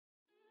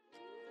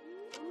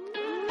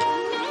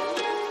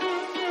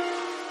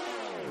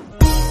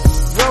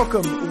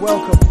Welcome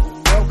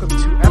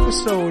to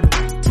episode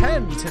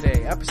 10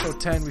 today. Episode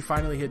 10, we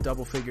finally hit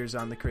double figures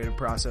on the Creative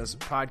Process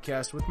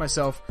podcast with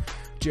myself,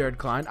 Jared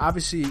Klein.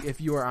 Obviously, if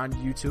you are on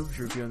YouTube, if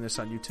you're viewing this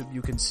on YouTube,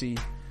 you can see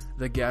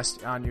the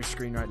guest on your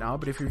screen right now.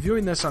 But if you're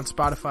viewing this on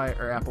Spotify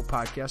or Apple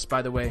Podcasts,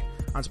 by the way,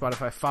 on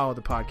Spotify, follow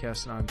the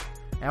podcast, and on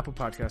Apple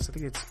Podcasts, I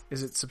think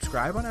is it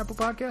subscribe on Apple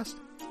Podcast?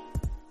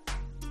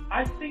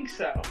 I think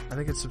so. I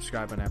think it's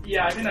subscribe on Apple Podcasts.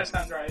 Yeah, I think that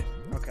sounds right.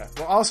 Okay.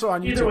 Well, also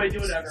on YouTube. Either way, do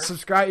whatever.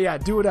 Subscribe. Yeah,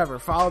 do whatever.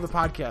 Follow the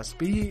podcast.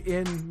 Be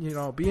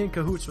in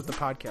cahoots with the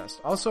podcast.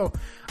 Also,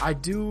 I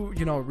do,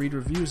 read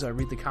reviews. I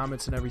read the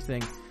comments and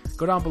everything.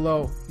 Go down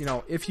below.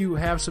 If you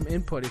have some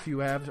input, if you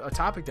have a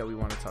topic that we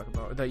want to talk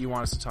about, that you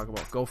want us to talk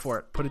about, go for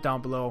it. Put it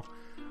down below.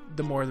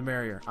 The more, the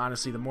merrier.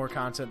 Honestly, the more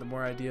content, the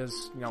more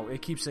ideas,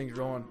 it keeps things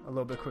rolling a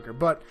little bit quicker.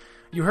 But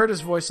you heard his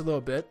voice a little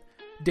bit.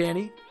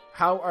 Danny,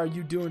 how are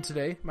you doing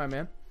today, my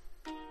man?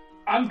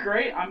 I'm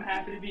great. I'm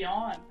happy to be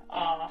on.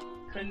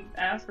 Couldn't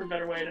ask for a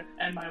better way to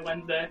end my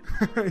Wednesday.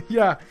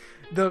 Yeah,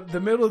 the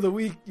middle of the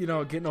week,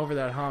 getting over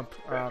that hump.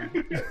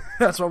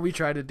 That's what we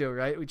try to do,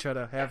 right? We try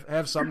to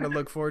have something to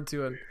look forward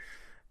to and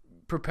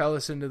propel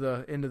us into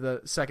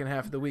the second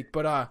half of the week.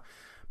 But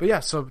yeah,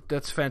 so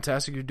that's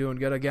fantastic. You're doing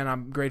good. Again,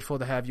 I'm grateful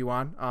to have you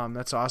on.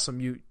 That's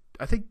awesome.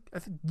 I think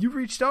you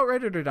reached out,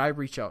 right, or did I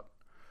reach out?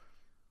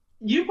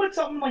 You put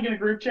something like in a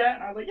group chat,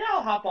 and I was like, yeah,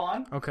 I'll hop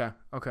on. Okay.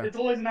 It's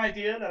always an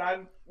idea that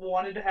I've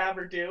wanted to have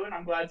or do, and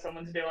I'm glad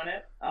someone's doing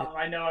it.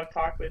 I know I've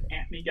talked with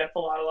Anthony Getz a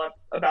lot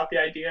about the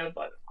idea,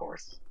 but of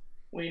course,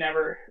 we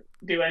never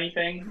do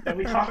anything that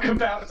we talk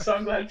about, so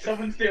I'm glad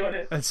someone's doing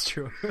it. That's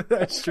true.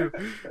 That's true.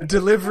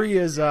 Delivery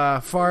is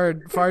far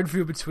and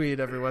few between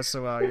every once in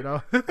a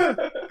while,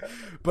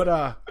 But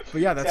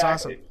yeah, that's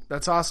Exactly. awesome.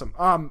 That's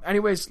awesome.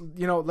 Anyways,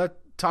 let's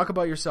talk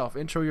about yourself.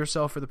 Intro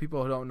yourself for the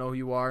people who don't know who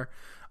you are.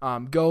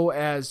 Go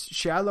as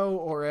shallow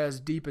or as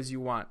deep as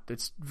you want.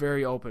 It's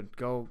very open.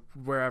 Go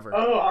wherever.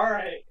 Oh, all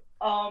right.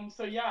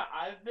 So yeah,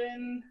 I've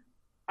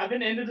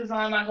been into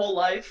design my whole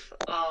life.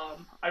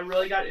 I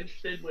really got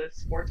interested with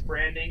sports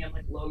branding and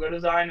like logo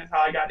design is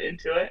how I got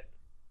into it.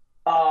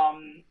 Not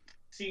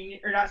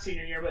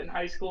senior year, but in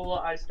high school,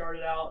 I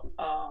started out.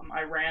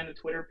 I ran the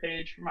Twitter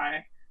page for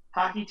my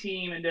hockey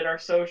team and did our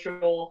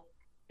social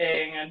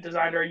and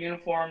designed our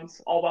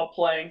uniforms all about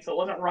playing. So it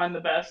wasn't run the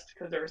best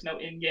because there was no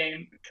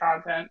in-game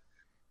content.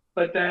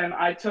 But then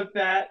I took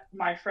that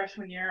my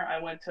freshman year.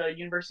 I went to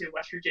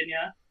West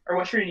Virginia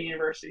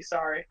University,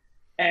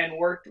 and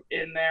worked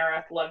in their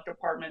athletic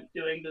department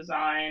doing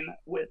design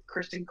with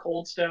Kristen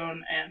Coldstone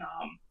and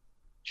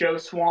Joe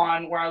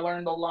Swan, where I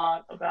learned a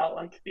lot about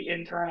like the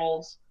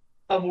internals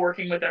of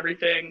working with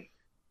everything.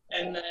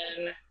 And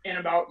then in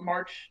about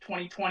March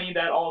 2020,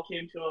 that all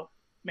came to a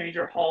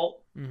major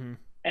halt. Mm-hmm.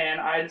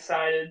 And I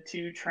decided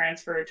to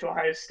transfer to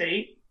Ohio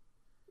State,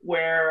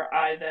 where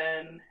I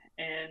then,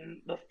 in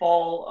the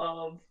fall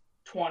of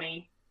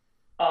 20,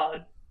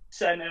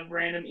 sent a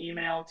random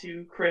email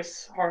to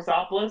Chris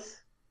Harzopoulos,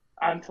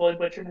 I'm totally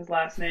butchering his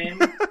last name,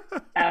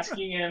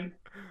 asking him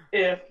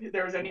if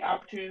there was any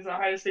opportunities in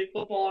Ohio State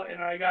football,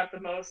 and I got the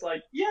most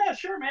like, yeah,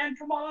 sure, man,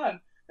 come on.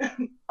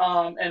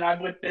 And I've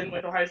been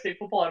with Ohio State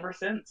football ever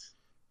since.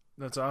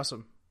 That's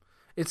awesome.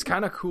 It's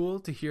kind of cool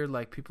to hear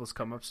like people's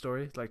come up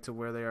story, like to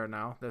where they are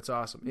now. That's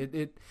awesome.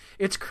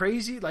 It's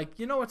crazy. Like,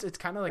 it's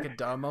kind of like a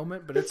dumb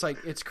moment, but it's like,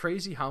 it's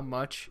crazy how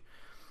much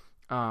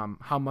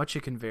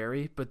it can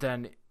vary. But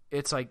then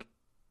it's like,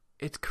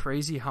 it's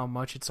crazy how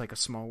much it's like a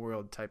small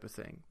world type of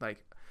thing.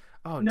 Like,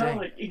 oh, no, dang.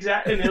 like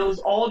exactly. And it was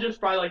all just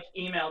by like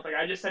emails. Like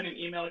I just sent an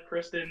email to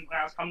Kristen when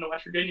I was coming to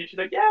West Virginia. She's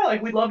like, yeah,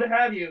 like we'd love to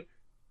have you.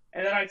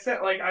 And then I was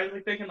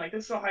like thinking like,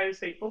 this is Ohio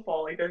State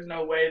football. Like there's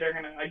no way they're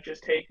gonna like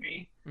just take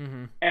me.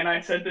 Mm-hmm. And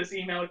I sent this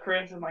email to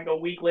Chris, and like a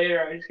week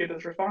later, I just get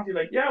this response. He's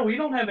like, yeah, we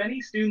don't have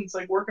any students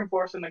like working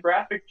for us in the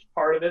graphic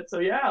part of it. So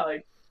yeah,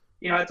 like,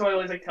 that's why I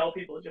always like tell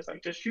people, just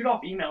shoot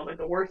off emails. Like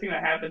the worst thing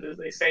that happens is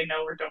they say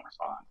no or don't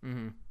respond.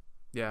 Mm-hmm.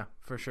 Yeah,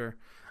 for sure.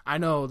 I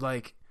know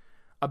like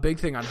a big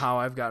thing on how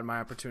I've gotten my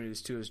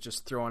opportunities too is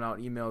just throwing out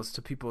emails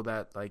to people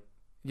that like,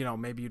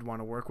 maybe you'd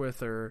want to work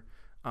with, or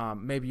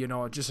maybe,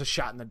 just a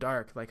shot in the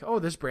dark. Like, oh,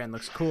 this brand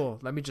looks cool.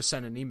 Let me just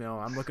send an email.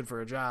 I'm looking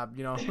for a job,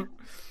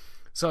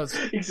 So it's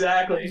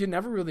exactly. You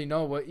never really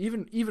know what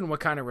even what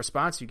kind of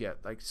response you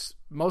get. Like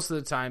most of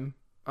the time,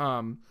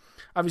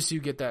 obviously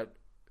you get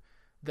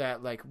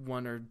that like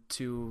one or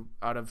two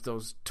out of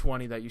those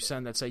 20 that you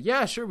send that say,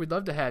 yeah, sure, we'd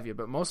love to have you.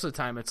 But most of the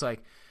time it's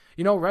like,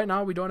 right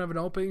now we don't have an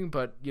opening,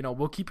 but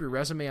we'll keep your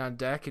resume on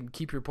deck and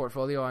keep your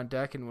portfolio on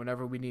deck, and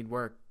whenever we need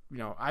work.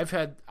 I've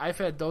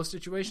had those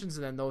situations,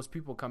 and then those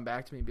people come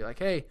back to me and be like,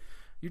 hey,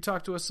 you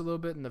talked to us a little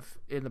bit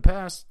in the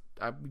past.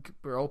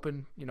 We're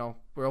open,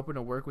 we're open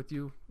to work with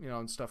you,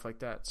 and stuff like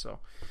that. So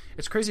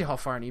it's crazy how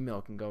far an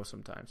email can go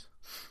sometimes.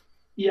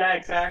 Yeah,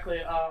 exactly.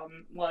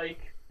 Like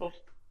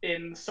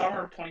in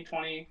summer of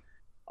 2020,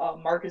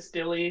 Marcus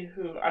Dilly,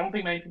 who I don't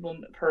think many people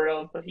have heard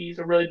of, but he's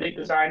a really big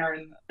designer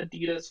in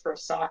Adidas for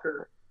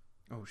soccer.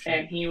 Oh shit.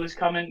 And he was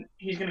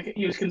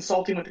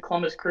consulting with the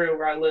Columbus Crew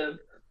where I live.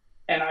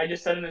 And I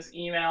just sent him this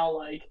email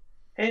like,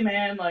 hey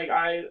man, like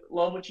I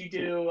love what you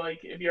do. Like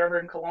if you're ever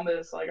in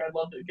Columbus, like I'd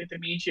love to get to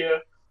meet you.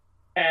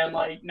 And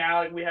like now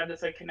like we have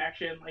this like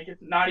connection. Like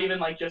it's not even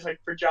like just like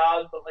for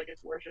jobs, but like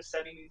it's worth just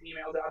sending these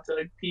emails out to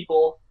like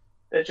people.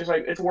 It's just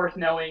like it's worth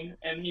knowing,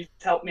 and he's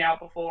helped me out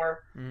before,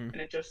 Mhm.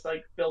 and it just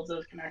like builds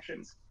those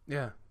connections.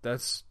 Yeah,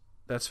 that's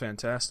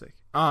fantastic.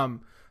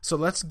 So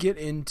let's get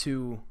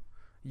into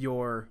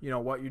your,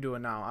 what you're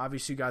doing now.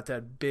 Obviously, you got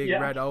that big Yeah,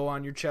 red O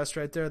on your chest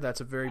right there.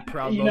 That's a very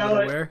proud you logo know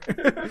to it. wear.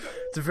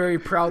 It's a very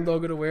proud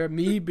logo to wear.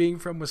 Me being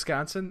from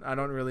Wisconsin, I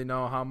don't really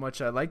know how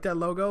much I like that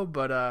logo,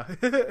 but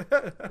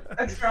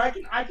That's fair.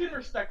 I can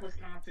respect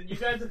Wisconsin. You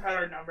guys have had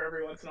our number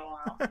every once in a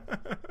while.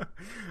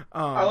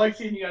 I um, like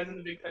seeing you guys in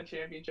the Big Ten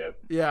championship.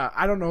 yeah,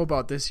 I don't know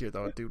about this year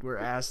though, dude. We're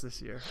ass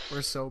this year.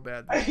 We're so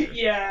bad this year.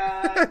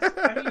 Yeah,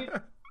 I mean,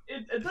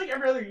 it's like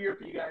every other year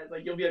for you guys.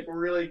 Like you'll be like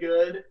really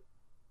good.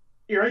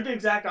 You're like the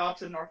exact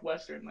opposite of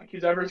Northwestern. Like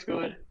whoever's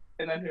good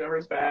and then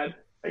whoever's bad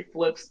like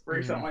flips Mhm.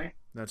 recently.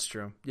 That's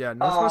true. Yeah,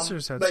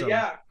 Northwestern's had But some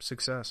yeah,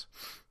 success.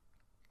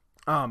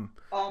 Um,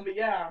 but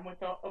yeah, I'm with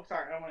the. Oh,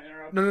 sorry, I don't want to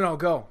interrupt.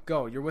 no,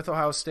 go. You're with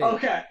Ohio State.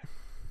 Okay.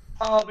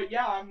 But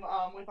yeah, I'm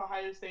with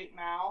Ohio State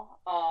now.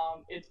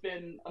 It's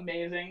been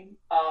amazing.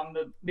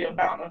 The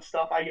amount of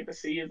stuff I get to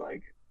see is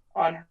like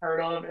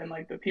unheard of, and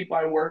like the people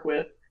I work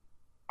with,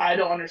 I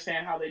don't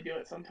understand how they do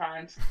it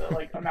sometimes. The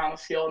like amount of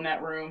skill in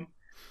that room,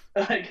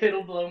 like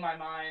it'll blow my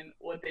mind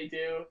what they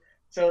do.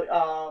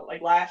 So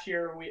like last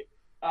year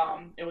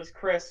it was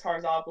Chris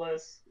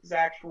Harzopoulos,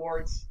 Zach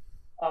Schwartz,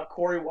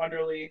 Corey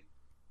Wonderly,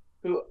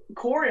 who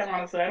Corey,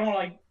 honestly, I don't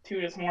like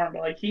toot his horn,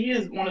 but like he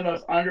is one of the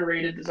most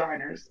underrated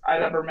designers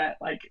I've ever met.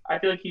 Like I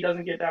feel like he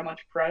doesn't get that much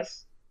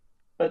press,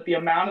 but the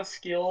amount of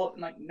skill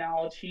and like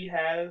knowledge he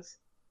has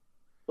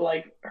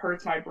like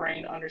hurts my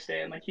brain to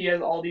understand. Like he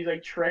has all these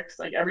like tricks,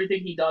 like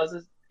everything he does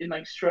is in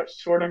like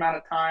short amount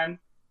of time.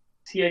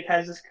 He like,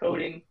 has this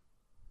coding,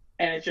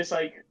 and it's just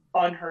like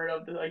unheard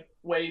of the like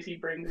ways he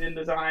brings in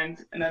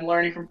designs. And then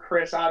learning from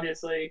Chris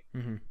obviously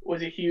Mm-hmm.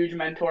 was a huge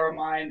mentor of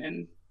mine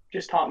and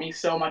just taught me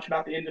so much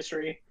about the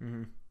industry.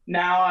 Mm-hmm.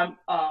 Now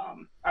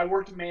I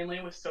worked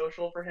mainly with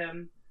social for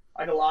him.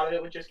 Like a lot of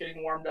it was just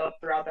getting warmed up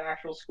throughout the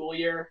actual school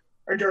year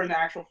or during the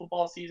actual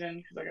football season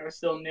because like I was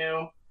still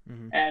new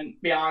Mm-hmm. and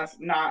be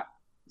honest, not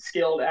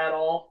skilled at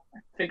all.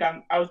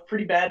 I was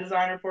pretty bad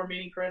designer before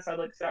meeting Chris. I'd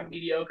like to say I'm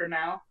mediocre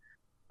now.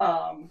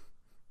 Um,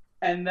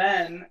 and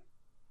then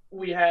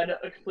we had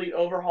a complete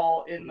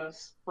overhaul in the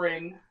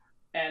spring,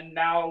 and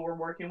now we're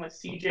working with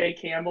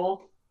CJ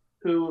Campbell,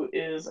 who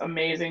is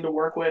amazing to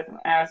work with,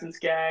 Addison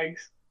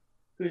Skaggs,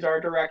 who's our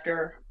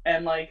director.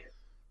 And like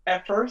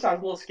at first I was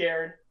a little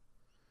scared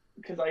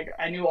because like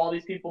I knew all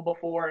these people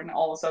before and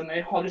all of a sudden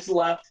they all just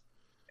left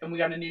and we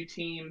got a new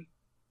team.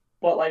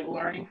 But like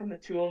learning from the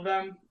two of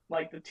them,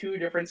 like the two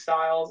different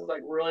styles has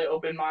like really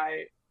opened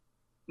my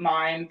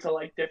mind to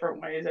like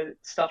different ways that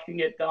stuff can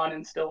get done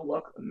and still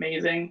look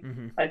amazing.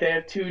 Mm-hmm. Like they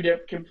have two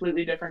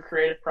completely different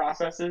creative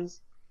processes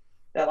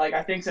that like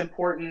I think is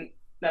important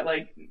that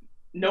like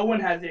no one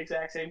has the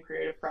exact same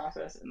creative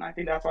process, and I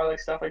think that's why like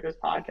stuff like this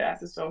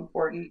podcast is so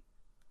important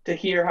to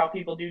hear how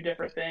people do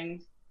different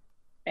things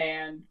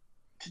and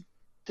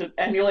to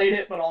emulate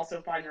it, but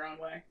also find your own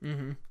way.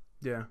 Mm-hmm.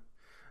 Yeah,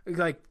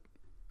 like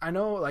I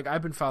know, like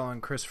I've been following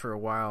Chris for a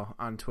while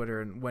on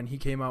Twitter, and when he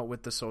came out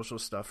with the social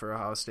stuff for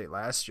Ohio State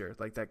last year,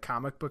 like that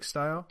comic book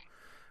style,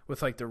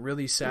 with like the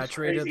really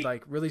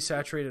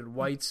saturated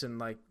whites and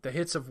like the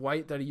hits of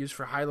white that he used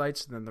for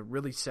highlights, and then the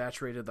really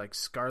saturated like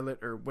scarlet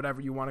or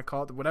whatever you want to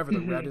call it, whatever the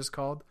red is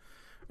called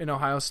in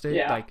Ohio State.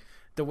 Yeah. Like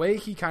the way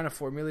he kind of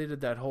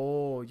formulated that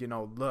whole,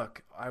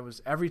 look,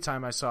 every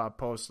time I saw a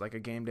post, like a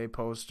game day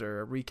post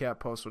or a recap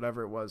post,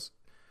 whatever it was,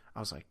 I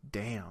was like,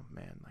 damn,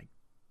 man, like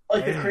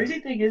the crazy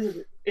thing is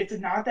it's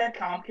not that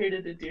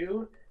complicated to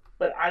do,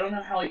 but I don't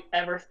know how he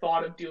ever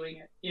thought of doing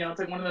it. It's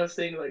like one of those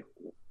things like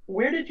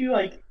where did you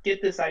like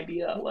get this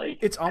idea? Like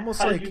it's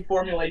almost how like did you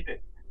formulate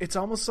it? it's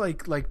almost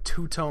like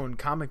two-tone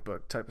comic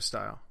book type of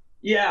style.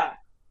 Yeah.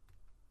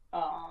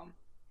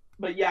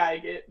 But yeah,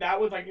 that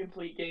was like a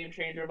complete game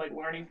changer, like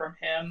learning from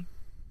him,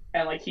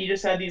 and like he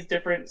just had these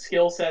different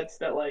skill sets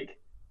that like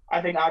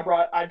I think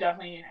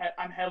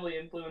I'm heavily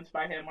influenced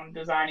by him when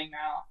designing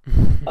now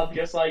of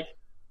just like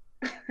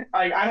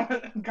I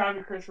don't kind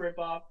of a Chris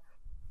ripoff,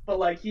 but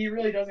like he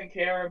really doesn't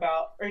care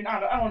about or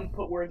not. I don't want to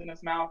put words in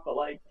his mouth, but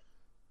like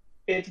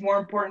it's more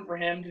important for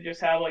him to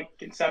just have like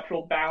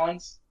conceptual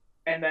balance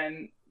and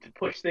then to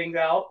push things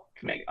out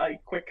to make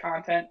like quick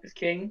content is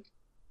king.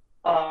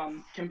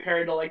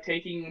 Compared to like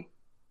taking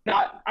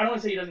not I don't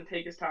want to say he doesn't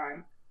take his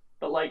time,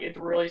 but like it's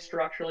really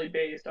structurally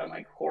based on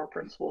like core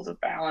principles of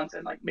balance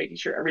and like making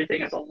sure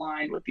everything is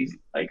aligned with these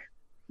like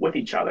with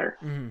each other.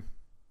 Mm-hmm.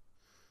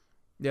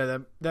 Yeah,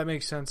 that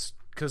makes sense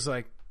because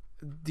like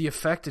the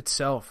effect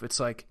itself, it's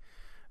like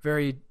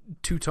very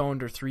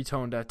two-toned or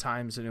three-toned at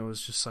times, and it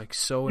was just like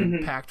so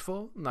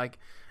impactful. Like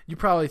you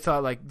probably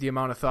thought like the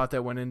amount of thought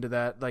that went into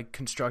that, like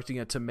constructing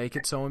it to make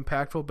it so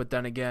impactful, but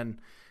then again,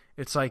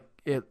 it's like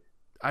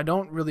I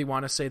don't really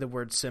want to say the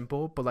word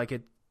simple, but like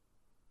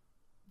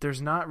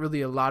there's not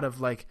really a lot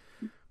of like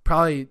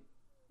probably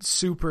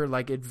super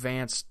like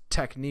advanced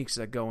techniques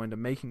that go into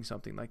making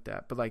something like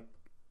that. But like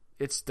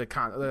it's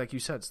like you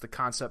said, it's the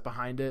concept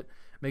behind it,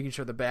 making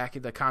sure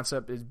the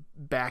concept is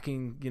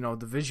backing, you know,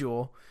 the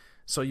visual,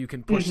 so you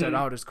can push that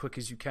out as quick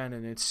as you can,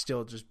 and it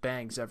still just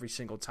bangs every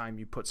single time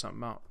you put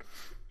something out.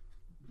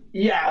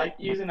 Yeah, like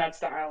using that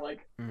style, like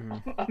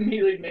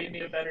immediately made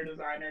me a better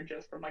designer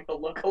just from like the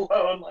look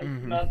alone. Like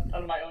not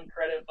on my own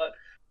credit, but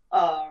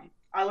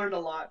I learned a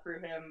lot through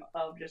him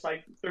of just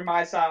like through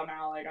my style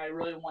now. Like I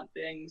really want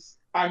things.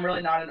 I'm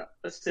really not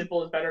a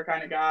simple is better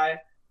kind of guy.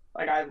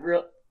 Like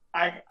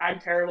I'm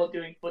terrible at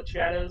doing foot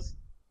shadows,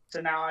 so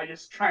now I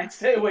just try and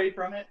stay away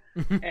from it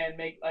and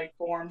make like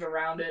forms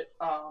around it,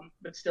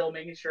 but still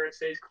making sure it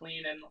stays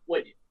clean and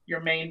what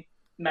your main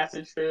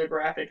message through the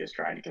graphic is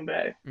trying to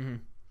convey.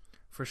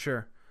 For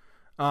sure.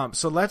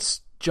 So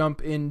let's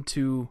jump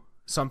into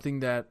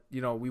something that,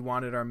 you know, we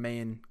wanted our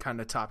main kind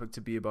of topic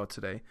to be about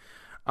today.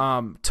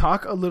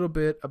 Talk a little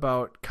bit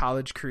about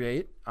College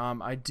Create.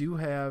 I do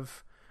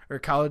have, or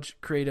College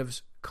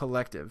Creatives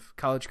Collective.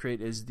 College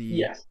Create is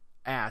the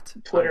at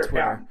Twitter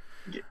account.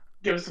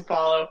 Give us a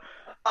follow.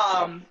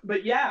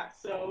 But yeah,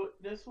 so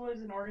this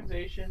was an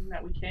organization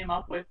that we came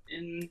up with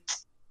in,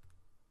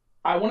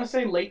 I want to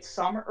say late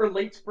summer or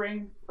late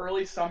spring,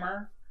 early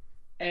summer.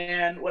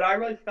 And what I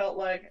really felt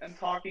like and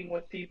talking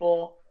with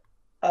people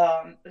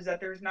is that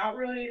there's not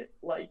really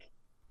like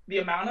the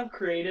amount of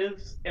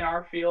creatives in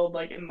our field,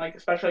 like in like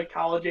especially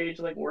college age,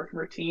 like working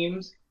for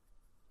teams,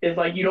 is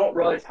like you don't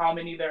realize how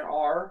many there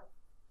are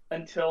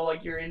until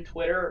like you're in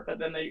Twitter, but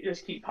then they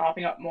just keep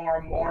popping up more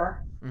and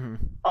more.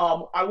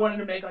 I wanted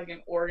to make like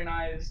an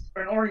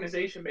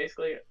organization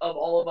basically of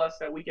all of us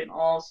that we can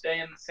all stay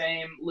in the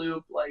same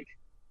loop, like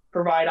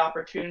provide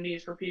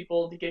opportunities for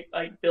people to get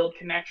like build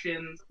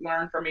connections,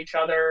 learn from each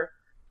other.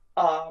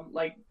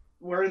 Like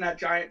we're in that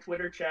giant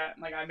Twitter chat,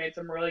 and like I made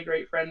some really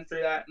great friends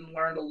through that and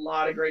learned a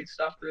lot of great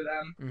stuff through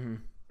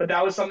them. But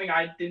that was something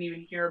I didn't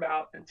even hear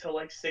about until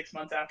like 6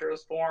 months after it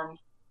was formed,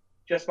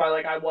 just by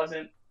like I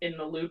wasn't in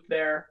the loop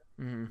there.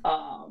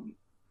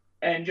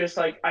 And just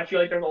like I feel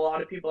like there's a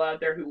lot of people out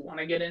there who want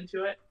to get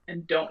into it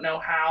and don't know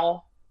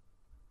how,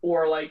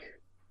 or like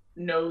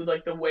know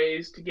like the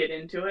ways to get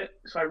into it.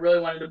 So I really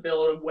wanted to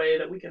build a way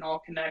that we can all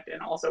connect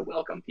and also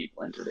welcome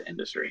people into the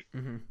industry.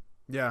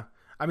 Yeah,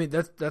 I mean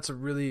that's a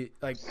really,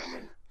 like,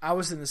 I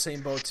was in the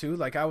same boat too.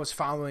 Like I was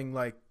following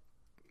like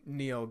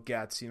Neil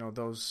Getz, you know,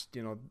 those,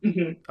 you know,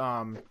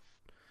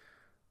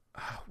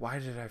 why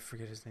did I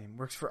forget his name?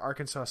 Works for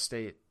Arkansas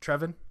State.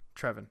 Trevin.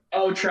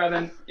 Oh,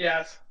 Trevin.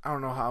 Yes. I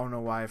don't know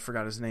why I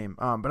forgot his name.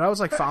 But I was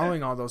like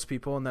following all those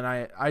people, and then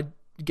I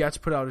Getz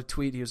put out a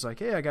tweet. He was like,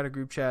 "Hey, I got a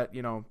group chat.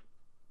 You know,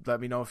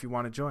 let me know if you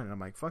want to join." And I'm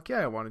like, "Fuck yeah,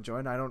 I want to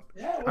join."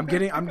 I'm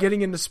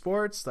getting into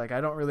sports. Like I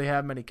don't really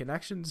have many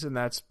connections, and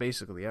that's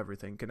basically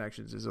everything.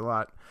 Connections is a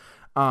lot.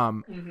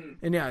 And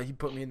yeah, he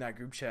put me in that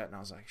group chat, and I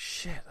was like,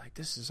 "Shit, like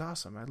this is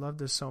awesome. I love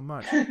this so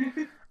much."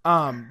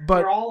 But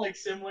we're all like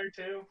similar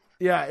too.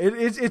 Yeah,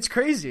 it's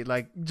crazy.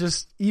 Like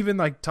just even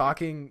like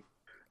talking.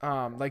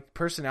 Like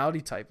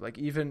personality type, like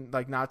even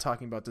like not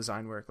talking about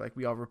design work, like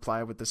we all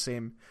reply with the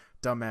same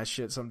dumbass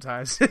shit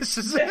sometimes. It's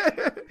just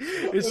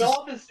it's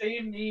all the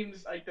same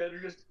memes like that are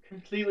just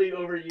completely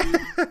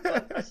overused,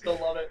 but I still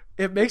love it.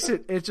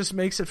 It just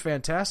makes it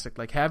fantastic,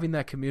 like having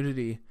that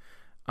community.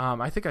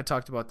 I think I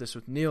talked about this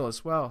with Neil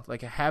as well,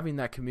 like having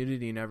that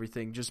community and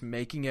everything, just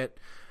making it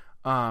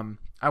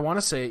I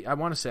want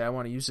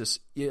to use this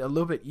a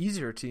little bit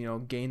easier to, you know,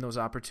 gain those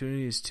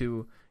opportunities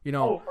to, you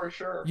know, for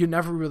sure. You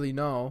never really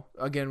know,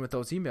 again, with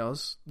those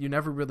emails, you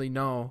never really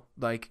know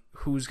like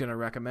who's going to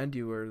recommend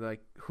you or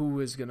like who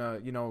is going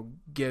to, you know,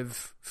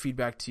 give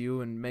feedback to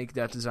you and make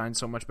that design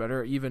so much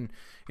better, or even,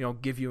 you know,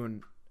 give you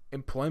an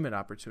employment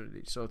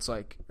opportunity. So it's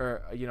like,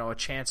 or, you know, a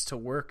chance to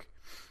work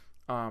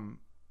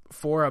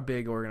for a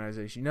big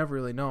organization. You never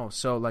really know.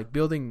 So like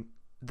building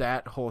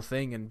that whole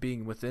thing and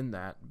being within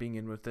that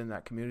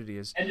community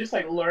is, and just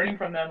like learning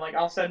from them. Like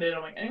I'll send it,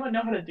 I'm like, anyone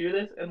know how to do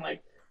this? And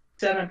like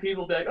 7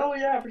 people be like, oh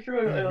yeah, for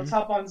sure, let's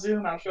hop on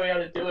Zoom, I'll show you how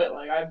to do it.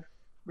 Like I've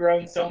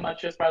grown so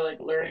much just by like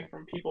learning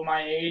from people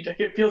my age.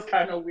 Like it feels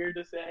kind of weird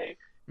to say,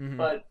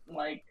 but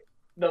like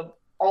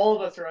all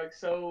of us are like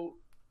so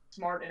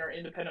smart in our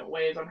independent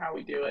ways on how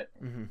we do it.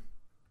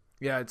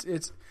 Yeah,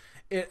 it's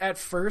at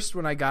first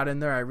when I got in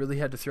there, I really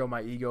had to throw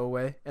my ego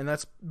away, and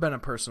that's been a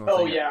personal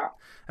thing. Oh yeah,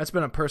 that's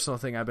been a personal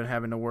thing I've been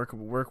having to work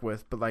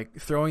with. But like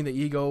throwing the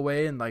ego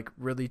away and like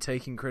really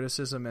taking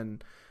criticism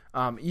and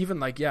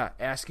even like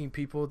asking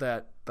people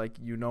that like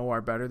you know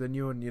are better than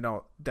you, and you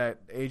know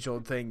that age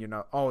old thing, you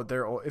know, oh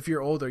they're old. If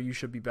you're older, you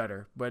should be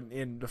better. But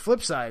in the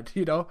flip side,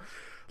 you know,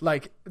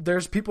 like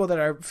there's people that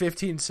are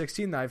 15,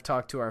 16 that I've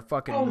talked to are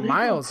fucking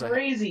miles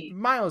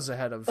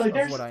ahead of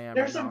what I am.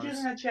 There's some kids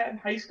in that chat in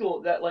high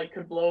school that like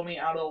could blow me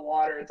out of the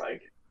water. It's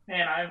like,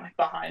 man, I'm like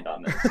behind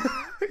on this.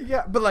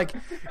 Yeah, but like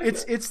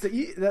that's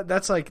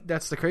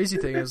the crazy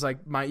thing is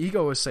like my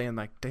ego was saying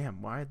like,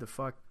 damn, why the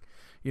fuck,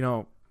 you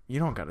know, You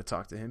don't got to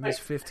talk to him. He's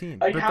 15.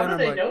 Like, but how then do I'm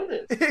they like, know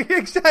this?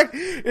 Exactly.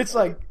 It's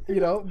like,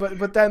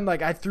 but then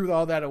like I threw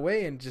all that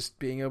away, and just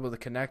being able to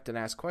connect and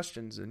ask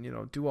questions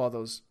and, do all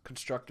those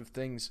constructive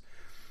things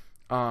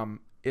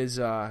is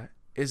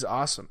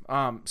awesome.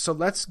 So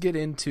let's get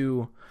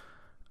into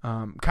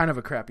kind of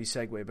a crappy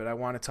segue, but I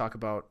want to talk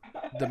about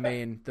the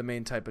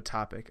main type of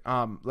topic.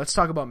 Let's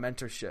talk about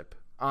mentorship.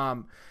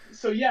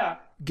 So yeah,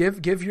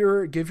 give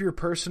your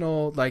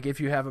personal, like, if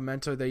you have a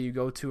mentor that you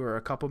go to or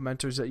a couple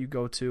mentors that you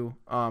go to,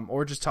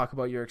 or just talk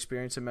about your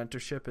experience in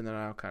mentorship, and then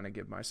I'll kind of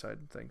give my side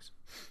of things.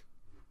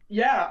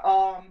 Yeah.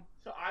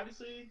 So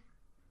obviously,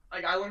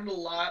 like, I learned a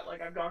lot.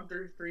 Like, I've gone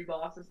through 3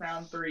 bosses now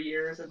in 3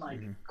 years, and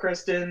like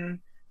Chris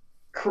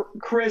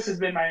has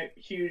been my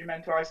huge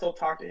mentor. I still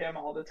talk to him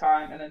all the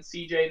time, and then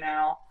CJ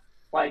now.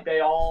 Like, they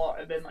all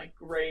have been like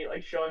great,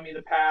 like showing me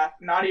the path,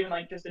 not even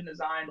like just in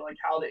design, but like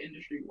how the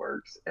industry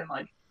works and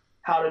like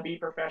how to be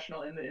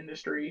professional in the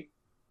industry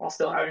while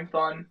still having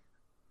fun.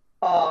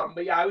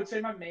 But yeah, I would say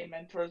my main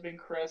mentor has been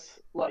Chris.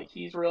 Like,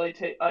 he's really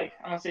I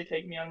don't want to say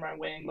taking me under my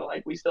wing, but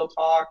like we still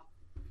talk,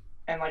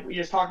 and like we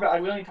just talk about,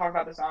 like, we only talk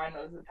about design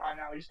most of the time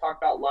now. We just talk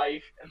about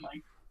life and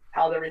like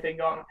how's everything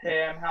going with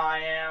him, how I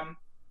am.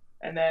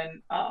 And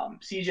then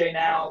CJ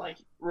now, like,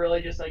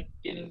 really just like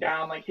getting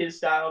down like his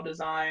style of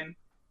design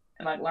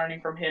and like learning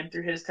from him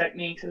through his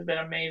techniques has been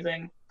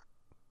amazing.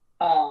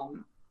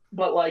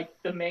 But like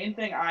the main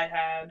thing I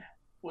had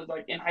was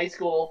like in high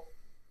school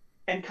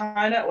and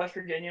kind of at West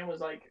Virginia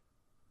was like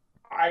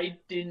I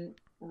didn't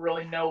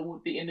really know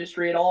the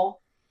industry at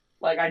all.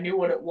 Like, I knew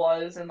what it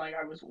was and like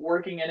I was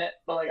working in it,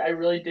 but like I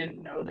really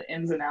didn't know the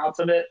ins and outs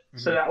of it. Mm-hmm.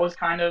 So that was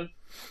kind of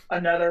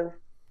another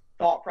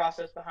thought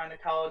process behind the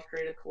College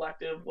Creative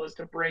Collective, was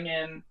to bring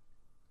in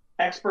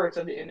experts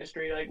of the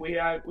industry. Like,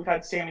 we've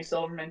had Sammy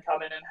Silverman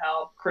come in and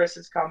help. Chris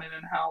has come in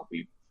and help.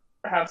 We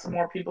have some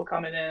more people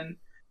coming in,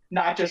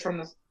 not just from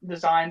the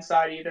design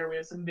side either. We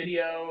have some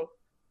video,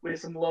 we have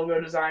some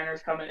logo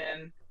designers coming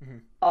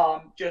in,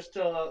 just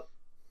to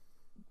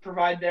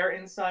provide their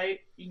insight.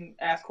 You can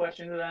ask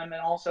questions of them,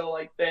 and also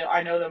like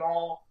I know them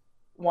all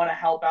want to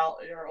help out.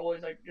 They're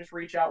always like, just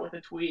reach out with a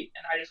tweet,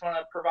 and I just want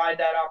to provide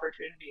that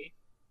opportunity.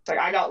 It's like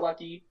I got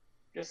lucky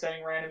just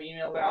sending random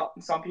emails out,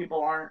 and some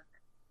people aren't.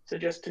 So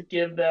just to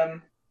give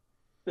them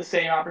the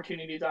same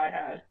opportunities I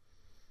had.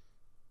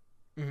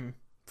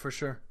 For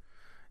sure.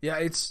 Yeah,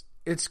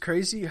 it's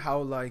crazy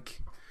how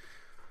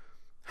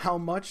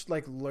much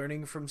like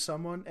learning from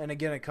someone, and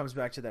again it comes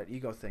back to that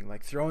ego thing,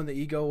 like throwing the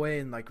ego away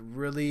and like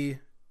really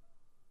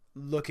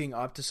looking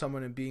up to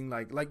someone and being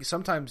like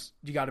sometimes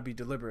you got to be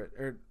deliberate,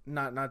 or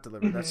not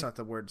deliberate. That's not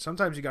the word.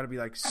 Sometimes you got to be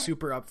like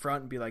super upfront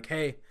and be like,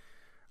 hey,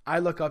 I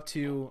look up to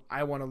you.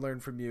 I want to learn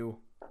from you.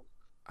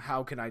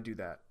 How can I do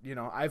that?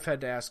 I've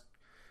had to ask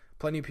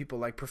plenty of people,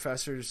 like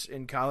professors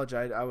in college.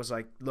 I was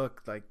like,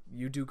 look, like,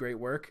 you do great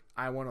work.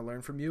 I want to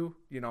learn from you.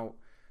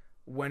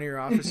 When are your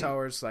office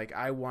hours? Like,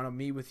 I want to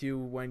meet with you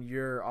when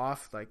you're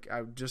off, like,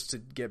 just to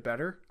get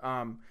better.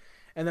 And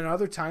then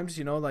other times,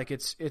 like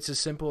it's as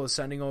simple as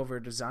sending over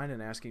a design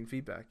and asking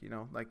feedback,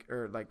 like,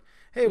 or like,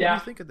 hey, what do you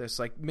think of this?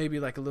 Like, maybe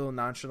like a little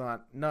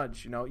nonchalant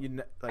nudge,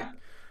 like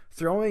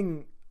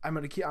throwing.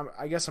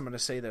 I guess I'm gonna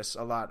say this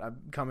a lot.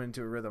 I'm coming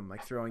into a rhythm,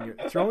 like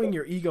throwing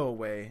your ego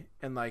away,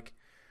 and like,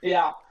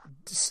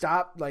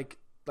 stop, like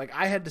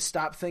I had to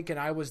stop thinking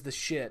I was the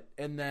shit,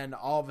 and then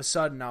all of a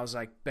sudden I was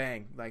like,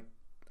 bang, like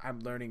I'm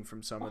learning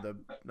from some of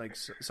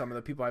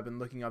the people I've been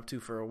looking up to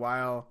for a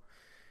while,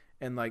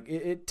 and like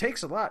it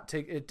takes a lot.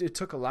 It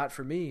took a lot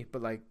for me,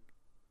 but like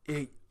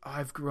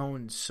I've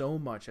grown so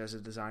much as a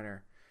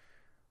designer,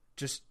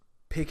 just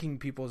picking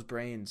people's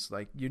brains.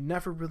 Like, you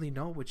never really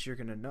know what you're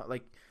gonna know.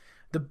 Like,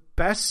 the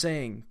best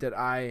saying that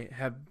I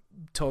have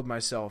told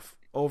myself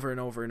over and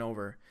over and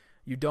over: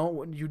 you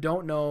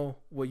don't know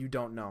what you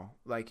don't know.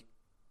 Like,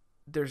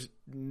 there's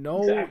no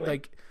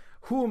like,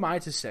 who am I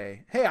to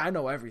say, hey, I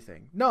know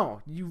everything?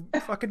 No, you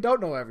fucking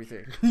don't know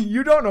everything.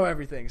 You don't know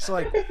everything. So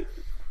like,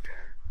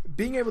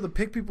 being able to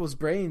pick people's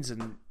brains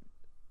and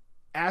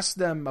ask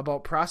them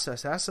about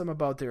process, ask them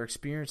about their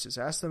experiences,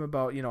 ask them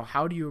about,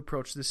 how do you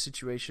approach this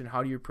situation?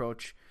 How do you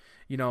approach,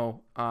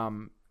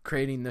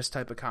 creating this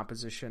type of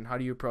composition? How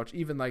do you approach,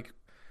 even like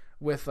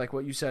with like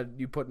what you said,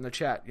 you put in the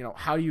chat,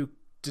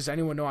 does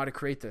anyone know how to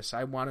create this?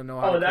 I want to know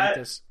how to create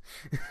this.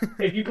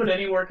 If you put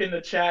any work in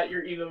the chat,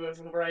 your ego goes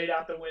right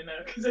out the window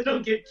because it'll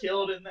get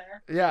killed in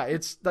there. Yeah,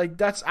 it's like,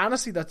 that's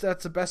honestly,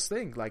 that's the best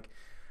thing. Like,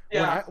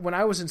 when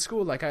I was in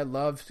school, like, I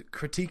loved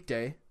critique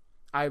day.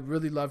 I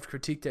really loved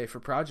critique day for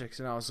projects,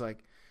 and I was like,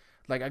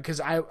 because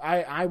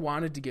I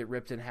wanted to get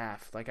ripped in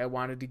half. Like, I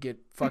wanted to get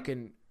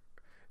fucking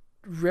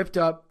ripped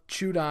up,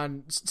 chewed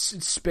on,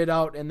 spit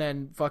out, and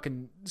then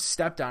fucking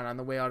stepped on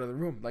the way out of the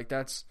room. Like,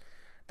 that's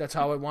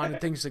how I wanted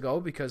things to go,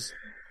 because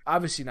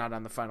obviously not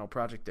on the final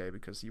project day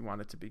because you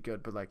want it to be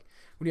good, but like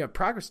when you have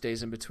progress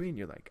days in between,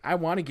 you're like, I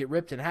want to get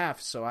ripped in half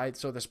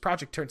so this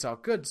project turns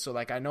out good, so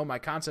like I know my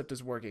concept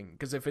is working,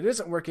 because if it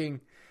isn't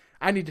working,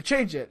 I need to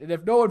change it, and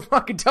if no one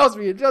fucking tells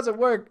me it doesn't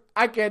work,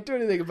 I can't do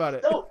anything about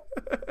it. So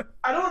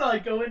I don't want to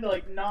like go into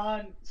like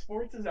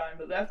non-sports design,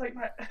 but that's like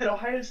at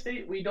Ohio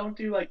State we don't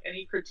do like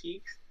any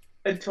critiques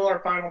until our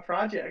final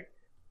project,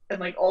 and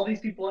like all these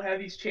people have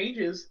these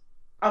changes.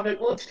 I'm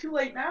like, well, it's too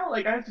late now.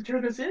 Like I have to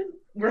turn this in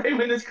right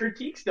when this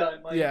critique's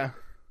done. Like, Yeah.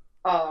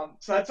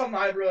 so that's something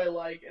I really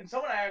like. And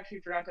someone I actually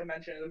forgot to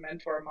mention as a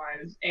mentor of mine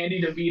is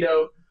Andy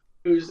DeVito,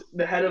 who's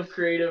the head of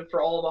creative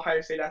for all of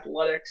Ohio State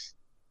athletics.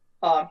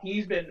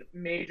 He's been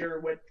major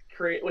with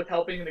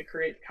helping to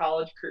create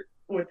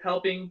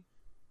helping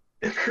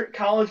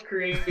college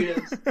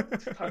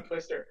creatives. Tongue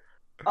twister.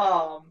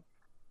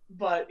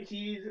 But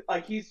he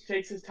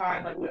takes his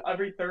time like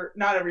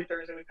not every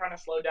Thursday. We kind of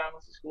slowed down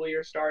once the school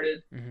year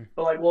started,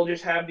 but like we'll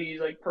just have these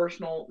like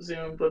personal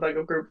Zooms with like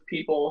a group of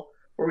people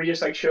where we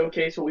just like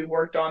showcase what we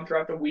worked on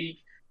throughout the week.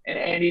 And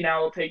Andy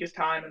now will take his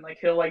time and like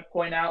he'll like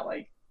point out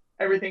like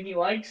everything he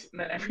likes and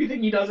then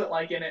everything he doesn't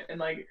like in it, and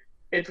like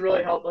it's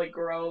really helped like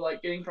grow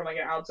like getting from like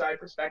an outside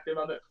perspective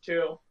of it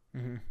too.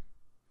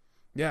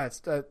 Yeah,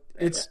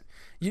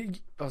 you.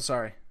 Oh,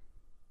 sorry.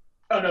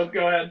 Oh no,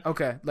 go ahead.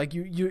 Okay, like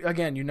you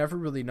again, you never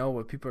really know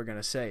what people are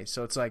gonna say,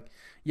 so it's like,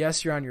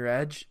 yes, you're on your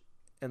edge,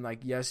 and like,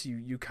 yes,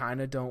 you kind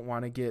of don't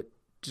want to get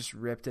just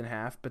ripped in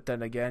half, but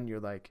then again, you're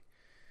like,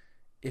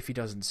 if he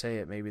doesn't say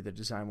it, maybe the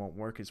design won't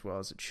work as well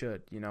as it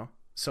should, you know?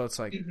 So it's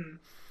like,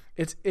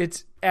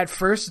 it's at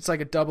first it's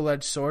like a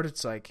double-edged sword.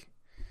 It's like,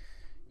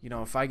 you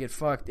know, if I get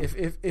fucked,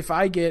 if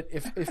I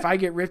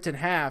get ripped in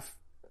half,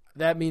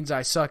 that means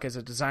I suck as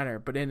a designer.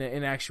 But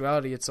in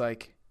actuality, it's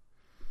like,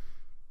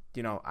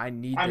 you know,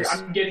 I'm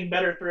getting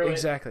better through it.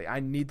 Exactly. I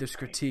need this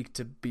critique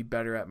to be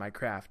better at my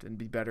craft and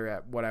be better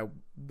at what I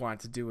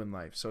want to do in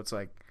life. So it's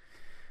like,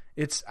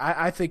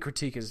 I think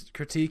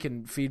critique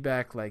and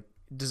feedback, like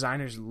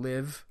designers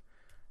live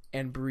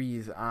and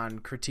breathe on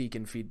critique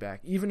and feedback,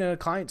 even in a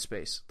client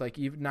space, like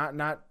even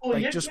not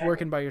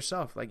working by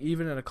yourself, like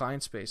even in a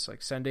client space,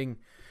 like sending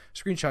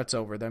screenshots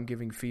over, them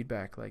giving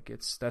feedback, like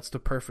that's the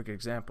perfect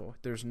example.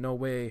 There's no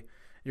way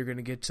you're going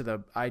to get to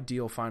the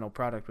ideal final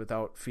product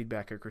without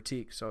feedback or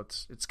critique. So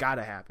it's got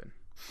to happen.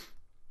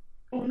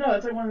 Well, no,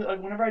 it's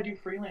like whenever I do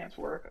freelance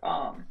work,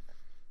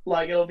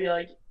 like it'll be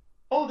like,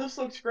 oh, this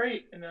looks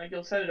great, and then like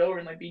you'll set it over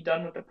and like be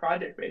done with the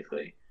project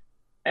basically.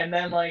 And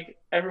then like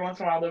every once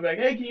in a while they'll be like,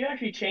 hey, can you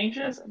actually change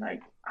this? And like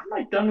I'm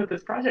like done with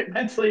this project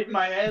mentally in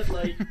my head.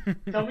 Like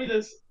tell me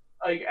this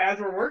like as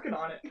we're working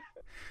on it.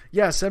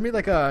 Yeah, send me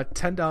like a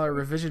 $10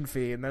 revision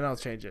fee and then I'll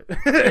change it.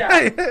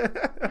 Yeah.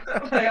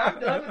 Like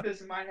I'm done with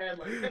this in my head.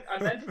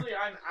 Like mentally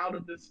I'm out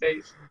of this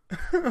space.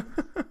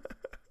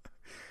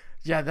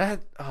 Yeah,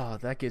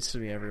 that gets to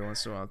me every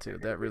once in a while too.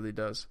 That really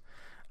does.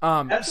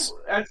 That's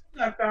what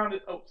I found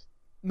it. Oh,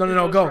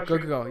 no,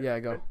 go. Yeah,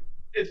 go.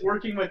 It's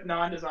working with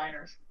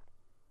non-designers.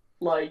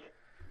 Like,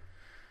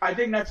 I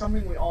think that's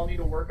something we all need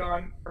to work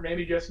on, or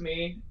maybe just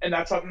me. And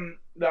that's something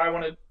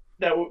that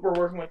that we're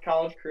working with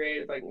College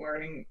Creative, like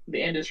learning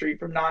the industry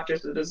from not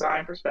just a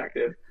design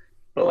perspective,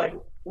 but like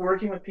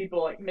working with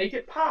people, like make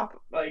it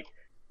pop. Like,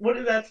 what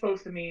is that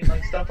supposed to mean?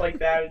 Like stuff like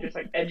that, and just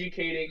like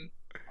educating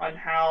on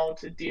how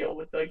to deal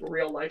with like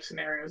real life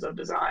scenarios of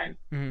design.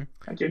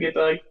 Like you get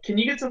can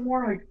you get some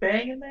more like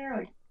bang in there?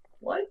 Like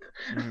what?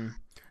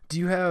 Do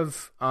you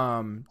have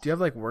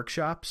like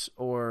workshops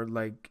or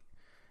like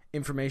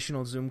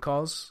informational Zoom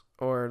calls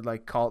or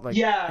like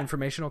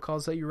informational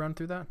calls that you run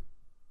through that?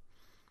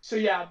 So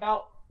yeah,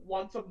 about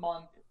once a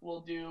month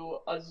we'll do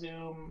a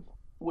Zoom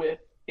with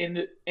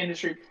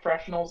industry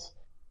professionals,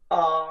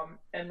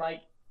 and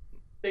like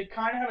they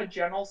kind of have a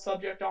general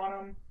subject on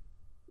them.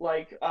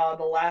 Like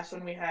the last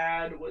one we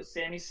had was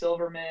Sammy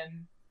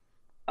Silverman.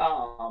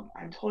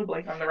 I'm totally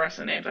blanking on the rest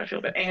of the names. I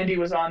feel, but Andy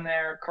was on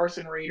there,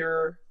 Carson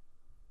Reeder,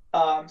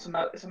 some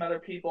other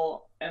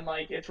people, and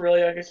like it's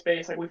really like a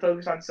space like we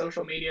focus on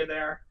social media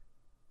there,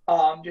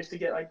 just to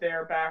get like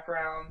their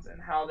backgrounds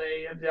and how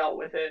they have dealt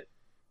with it.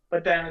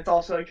 But then it's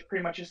also like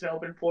pretty much just an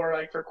open floor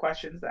like for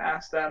questions to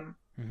ask them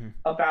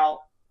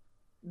about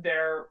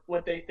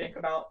what they think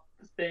about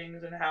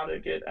things and how to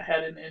get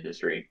ahead in the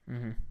industry.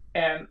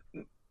 And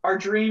our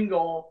dream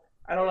goal,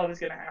 I don't know if it's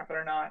going to happen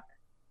or not,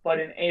 but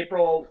in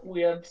April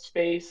we have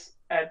space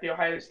at the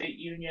Ohio State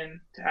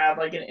Union to have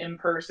like an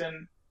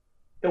in-person.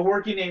 The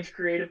working name's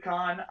Creative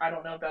Con. I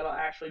don't know if that'll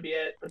actually be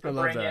it, but to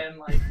bring in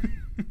like,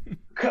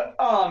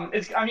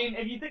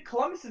 if you think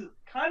Columbus is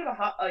kind of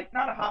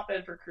not a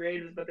hotbed for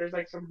creatives, but there's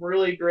like some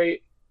really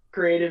great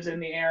creatives in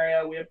the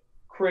area. We have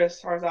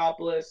Chris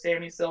Harzopoulos,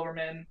 Sammy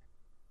Silverman,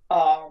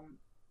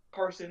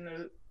 Carson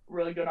is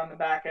really good on the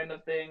back end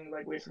of things.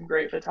 Like we have some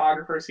great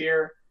photographers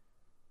here,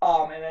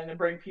 and then to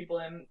bring people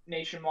in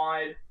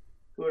nationwide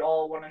who would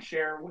all want to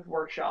share with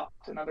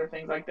workshops and other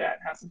things like that,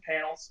 and have some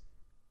panels.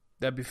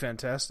 That'd be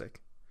fantastic.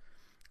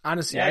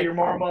 Honestly, yeah, you're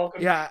more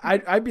welcome. Yeah,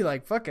 I'd be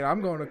like, fuck it,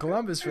 I'm going to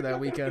Columbus for that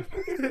weekend.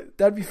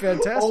 That'd be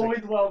fantastic.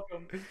 Always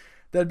welcome.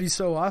 That'd be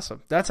so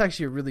awesome. That's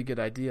actually a really good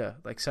idea.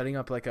 Like setting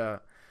up like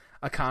a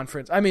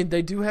conference. I mean,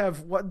 they do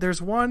have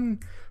there's one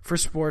for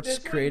sports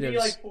creatives.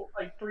 This would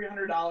be like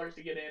 $300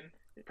 to get in.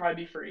 It'd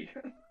probably be free.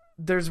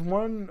 There's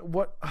one.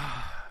 What?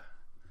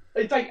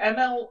 It's like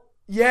ML.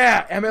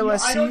 Yeah, I know what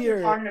MLSC you're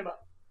or talking about.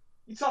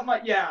 Something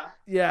like yeah.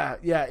 yeah,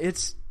 yeah.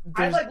 It's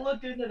I there's. like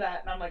looked into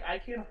that and I'm like, I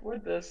can't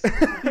afford this.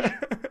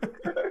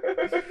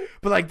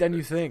 But like then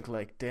you think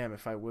like, damn,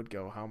 if I would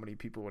go, how many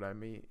people would I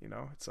meet? You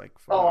know, it's like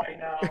Oh, fuck. I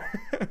know.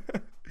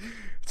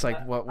 It's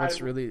like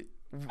what's I really.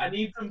 I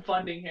need some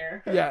funding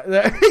here.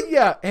 Yeah,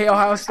 yeah. Hey,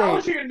 Ohio State. How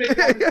much are you gonna make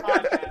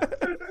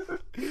on this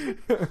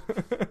podcast?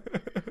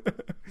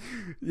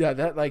 Yeah,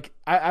 that like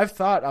I've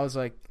thought I was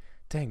like,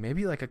 dang,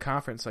 maybe like a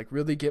conference, like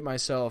really get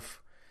myself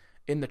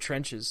in the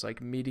trenches, like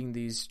meeting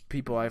these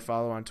people I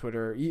follow on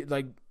Twitter,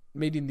 like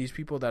meeting these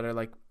people that are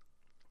like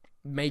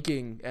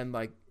making and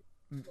like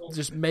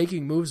just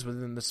making moves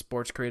within the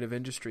sports creative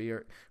industry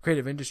or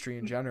creative industry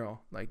in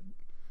general. Like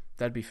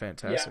that'd be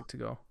fantastic to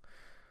go.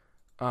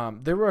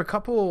 There were a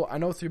couple I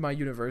know through my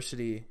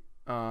university.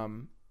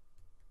 There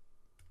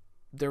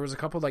was a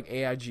couple like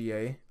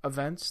AIGA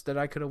events that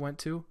I could have went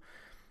to.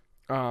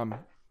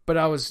 But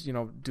I was,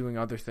 doing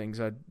other things.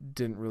 I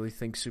didn't really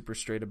think super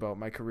straight about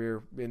my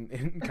career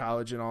in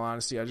college. In all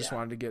honesty, I just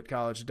wanted to get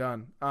college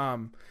done.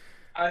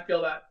 I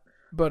feel that.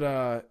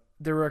 But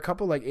there were a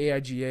couple like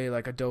AIGA,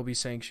 like Adobe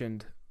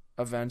sanctioned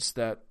events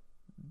that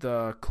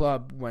the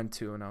club went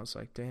to, and I was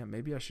like, damn,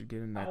 maybe I should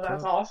get in that club.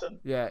 That's awesome.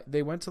 Yeah,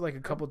 they went to like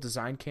a couple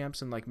design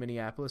camps in like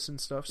Minneapolis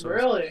and stuff. So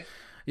really?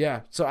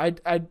 So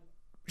I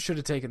should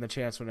have taken the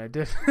chance when I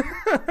did,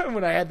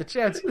 when I had the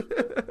chance.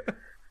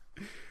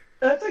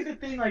 That's like the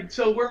thing, like,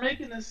 so we're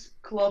making this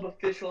club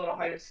official at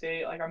Ohio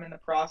State. Like, I'm in the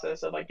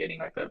process of like getting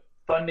like the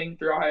funding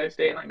through Ohio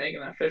State and like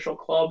making an official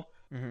club.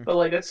 Mm-hmm. But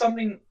like, that's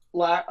something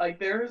like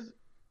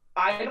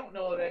I don't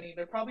know of any.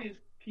 There probably is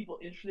people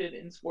interested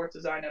in sports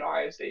design at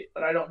Ohio State,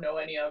 but I don't know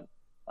any of.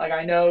 Like,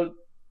 I know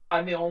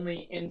I'm the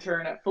only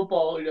intern at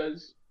football who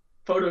does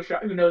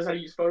Photoshop, who knows how to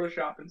use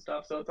Photoshop and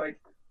stuff. So it's like,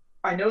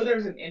 I know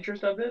there's an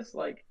interest of this.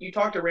 Like, you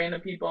talk to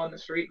random people on the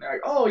street and they're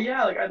like, oh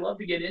yeah, like I'd love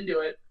to get into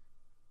it,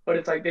 but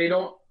it's like they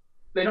don't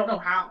know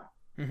how.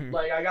 Mm-hmm.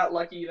 Like, I got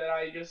lucky that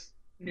I just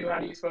knew how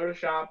to use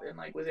Photoshop and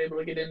like was able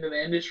to get into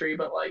the industry,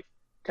 but like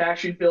to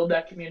actually build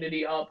that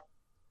community up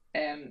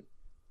and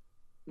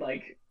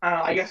like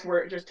I guess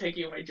we're just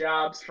taking away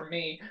jobs from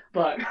me,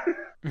 but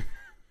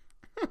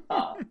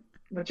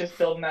but just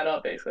building that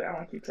up basically. I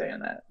want to keep saying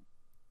that.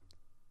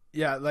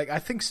 Yeah, like I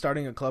think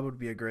starting a club would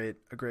be a great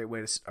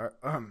way to start.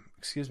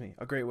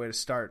 A great way to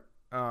start.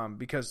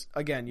 Because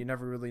again, you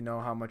never really know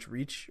how much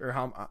reach or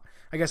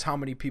how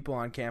many people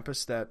on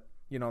campus that,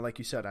 like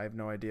you said, I have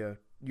no idea.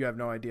 You have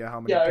no idea how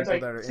many people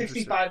that are interested.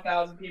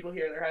 65,000 people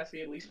here. There has to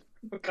be at least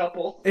a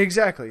couple.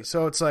 Exactly.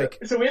 So it's like.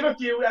 So we have a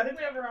few. I think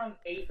we have around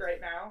 8 right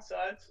now. So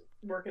that's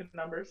working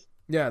numbers.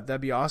 Yeah,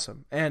 that'd be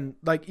awesome. And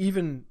like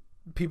even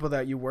people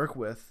that you work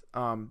with,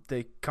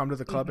 they come to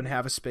the club and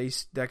have a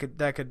space that could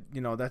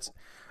that's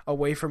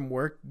away from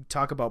work.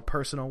 Talk about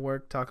personal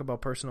work. Talk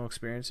about personal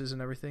experiences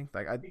and everything.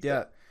 Like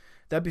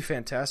that'd be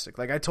fantastic.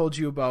 Like I told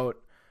you about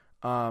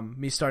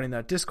me starting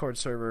that Discord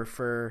server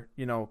for,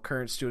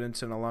 current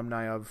students and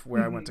alumni of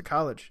where I went to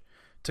college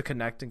to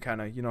connect and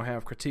kind of,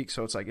 have critique.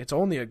 So it's like, it's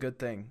only a good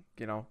thing,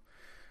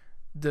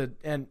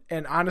 and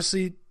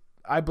honestly,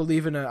 I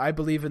believe in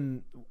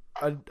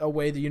a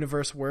way the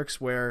universe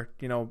works where,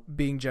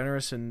 being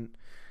generous and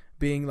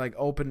being like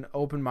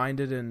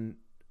open-minded and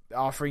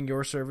offering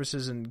your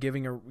services and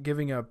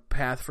giving a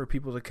path for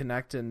people to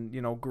connect and,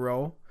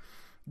 grow,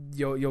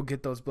 you'll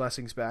get those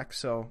blessings back.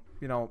 So,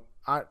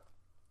 I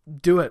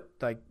do it,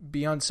 like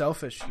be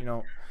unselfish,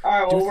 All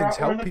right, well, do things,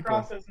 help we're in the people.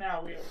 process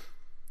now.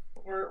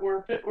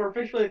 We're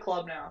officially a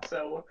club now,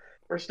 so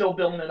we're still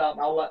building it up.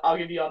 I'll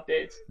give you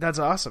updates. That's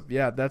awesome.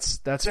 Yeah, that's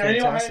fantastic. Any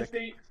Ohio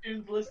State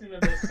students listening to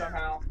this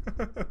somehow,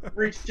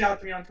 reach out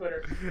to me on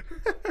Twitter.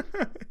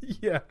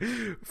 Yeah,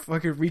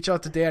 fucking reach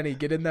out to Danny.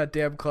 Get in that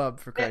damn club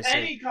for Christ's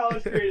sake. Any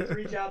college creators,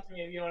 reach out to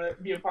me if you want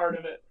to be a part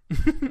of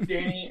it.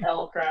 Danny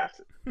L.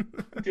 Kraft.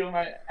 Doing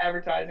my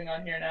advertising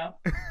on here now.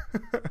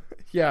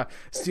 Yeah,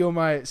 steal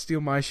my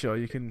show.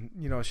 You can,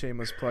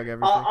 shameless plug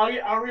everything.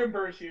 I'll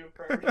reimburse you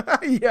for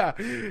everything.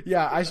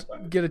 Yeah. I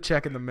get a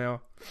check in the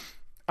mail.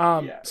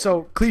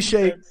 So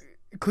cliché.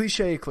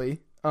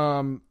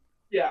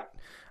 Yeah.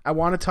 I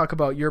want to talk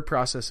about your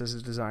process as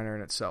a designer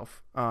in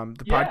itself.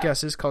 The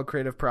podcast is called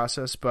Creative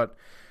Process, but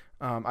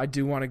I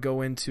do want to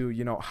go into,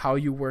 how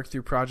you work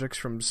through projects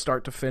from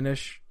start to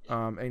finish,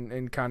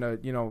 and kind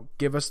of,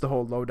 give us the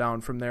whole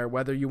lowdown from there,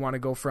 whether you want to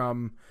go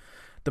from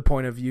the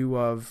point of view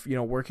of,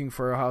 working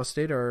for Ohio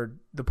State or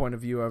the point of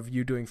view of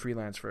you doing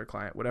freelance for a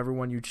client. Whatever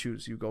one you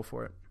choose, you go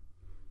for it.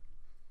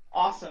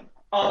 Awesome.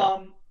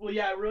 Well,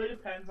 yeah, it really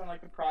depends on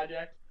like the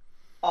project.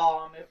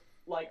 If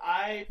like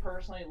I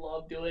personally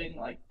love doing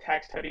like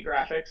text heavy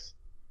graphics.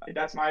 Like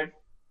that's I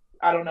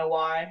don't know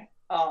why.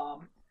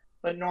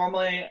 But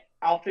normally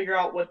I'll figure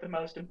out what the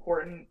most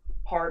important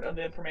part of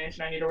the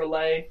information I need to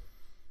relay.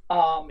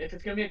 If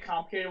it's gonna be a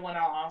complicated one,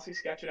 I'll honestly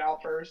sketch it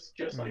out first,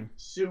 just like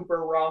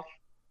super rough,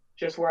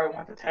 just where I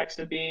want the text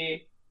to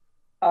be.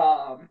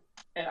 And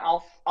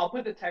I'll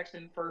put the text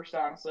in first,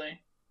 honestly,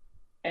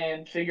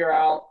 and figure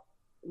out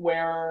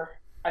where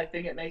I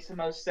think it makes the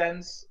most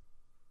sense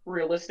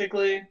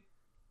realistically.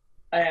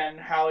 and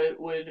how it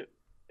would,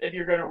 if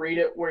you're going to read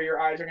it, where your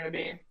eyes are going to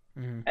be.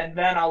 Mm-hmm. And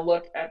then I'll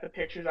look at the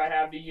pictures I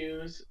have to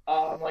use.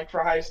 Like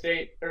for High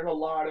State, there's a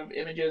lot of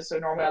images, so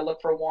normally I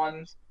look for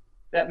ones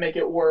that make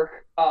it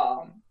work.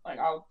 Like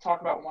I'll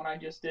talk about one I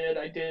just did.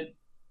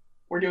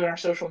 We're doing our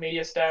social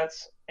media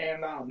stats,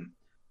 and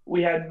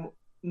we had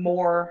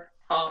more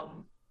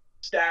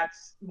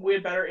stats. We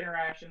had better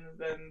interactions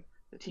than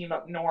the team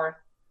up north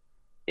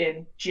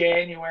in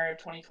January of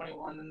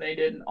 2021 than they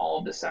did in all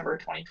of December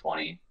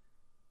 2020.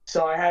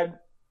 So I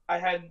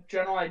had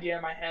general idea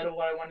in my head of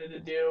what I wanted to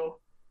do.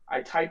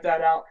 I typed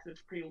that out because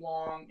it's pretty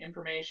long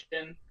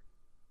information,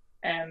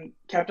 and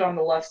kept on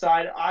the left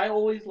side. I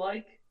always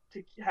like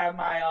to have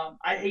my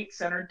I hate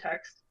centered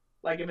text.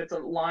 Like if it's a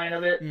line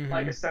of it,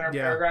 like a center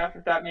Yeah. paragraph,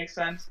 if that makes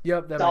sense.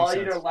 Yep, that So makes I'll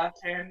sense. either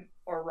left hand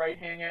or right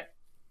hand it.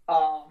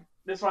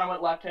 This one I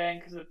went left hand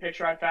because the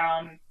picture I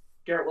found,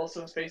 Garrett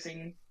Wilson was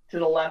facing to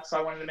the left, so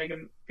I wanted to make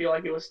him feel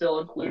like it was still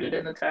included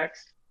in the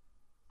text.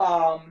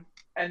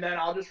 And then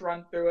I'll just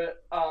run through it,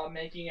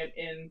 making it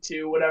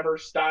into whatever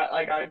style.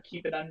 Like I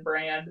keep it on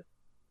brand,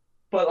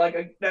 but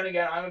like then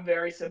again, I'm a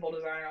very simple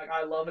designer. Like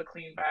I love a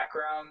clean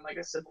background, like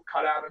a simple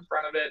cutout in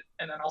front of it,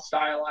 and then I'll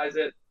stylize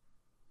it,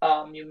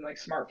 using like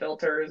smart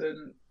filters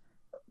and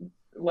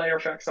layer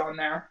effects on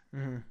there.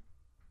 Mm-hmm.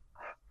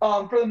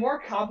 For the more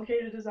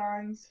complicated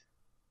designs,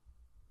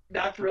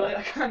 that's really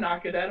like I'm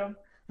not good at them.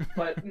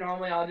 But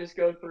normally I'll just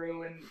go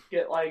through and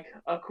get like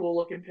a cool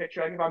looking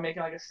picture. Like if I'm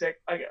making like a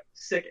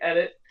sick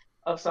edit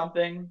of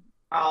something,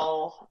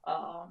 I'll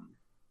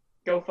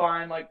go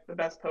find like the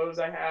best pose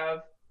I have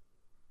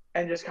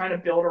and just kind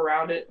of build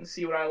around it and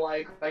see what I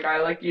like. Like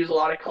I like to use a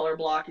lot of color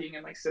blocking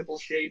and like simple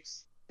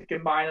shapes to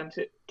combine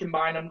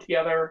them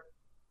together.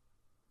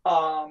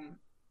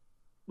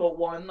 But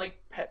one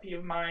like pet peeve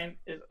of mine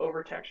is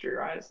over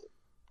texturized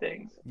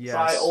things. So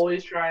I Yes.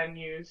 always try and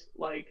use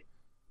like,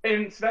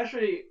 and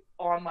especially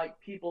on like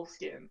people's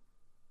skin.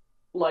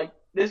 Like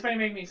this may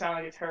make me sound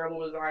like a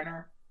terrible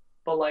designer,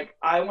 but like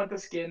I want the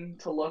skin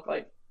to look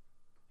like,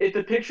 if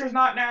the picture's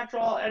not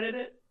natural, I'll edit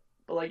it.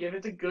 But like if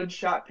it's a good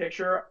shot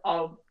picture,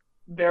 I'll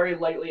very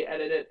lightly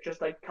edit it,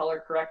 just like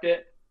color correct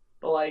it.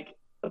 But like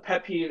the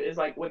pet peeve is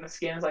like when the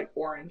skin is like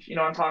orange. You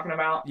know what I'm talking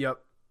about? Yep.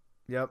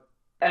 Yep.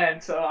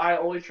 And so I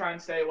always try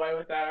and stay away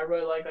with that. I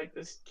really like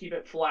this, keep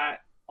it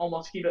flat,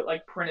 almost keep it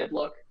like printed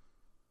look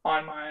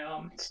on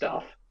my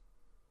stuff.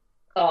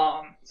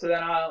 So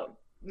then I'll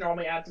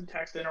normally add some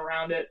text in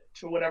around it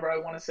to whatever I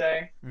want to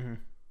say. Mm-hmm.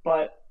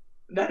 But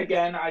then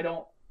again, I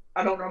don't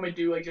normally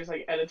do like just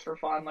like edits for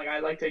fun. Like I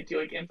like to do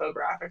like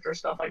infographics or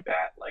stuff like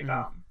that. Like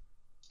Mm-hmm.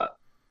 uh,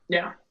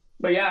 yeah.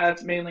 But yeah,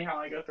 that's mainly how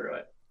I go through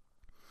it.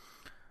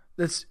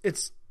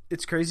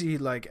 It's crazy.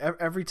 Like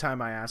every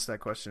time I ask that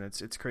question,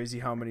 it's crazy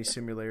how many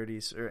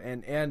similarities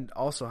and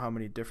also how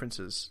many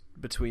differences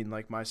between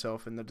like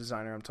myself and the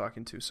designer I'm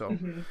talking to. So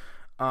Mm-hmm.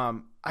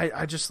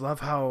 I just love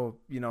how,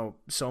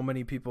 so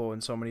many people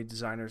and so many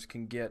designers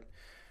can get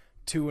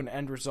to an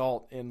end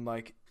result in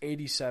like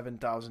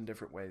 87,000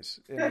 different ways.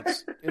 And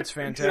it's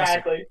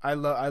fantastic. Exactly. I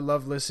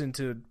love listening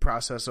to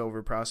process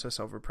over process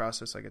over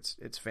process. Like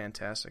it's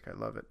fantastic. I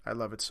love it. I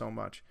love it so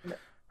much.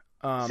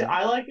 So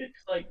I like it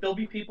 'cause, like there'll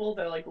be people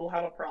that like will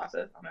have a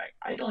process. I'm like,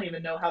 I don't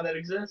even know how that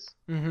exists.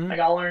 mm-hmm. Like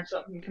I'll learn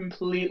something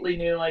completely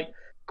new. Like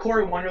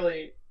Corey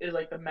Wonderly is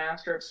like the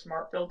master of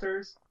smart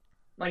filters.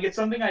 Like it's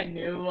something I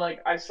knew. Like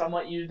I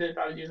somewhat used it if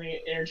I was using an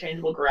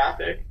interchangeable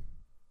graphic.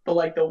 But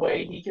like the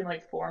way he can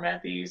like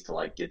format these to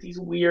like get these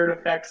weird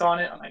effects on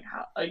it, I'm like,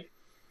 how? Like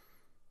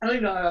I don't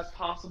even know how that's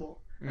possible.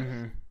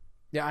 Mm-hmm.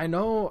 Yeah, I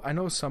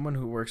know someone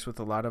who works with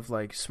a lot of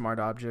like smart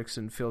objects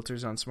and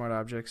filters on smart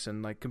objects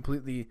and like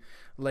completely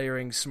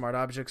layering smart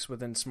objects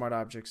within smart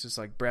objects is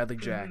like Bradley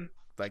Jack. Mm-hmm.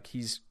 Like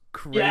he's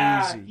crazy.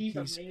 Yeah, he's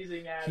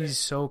amazing at he's it.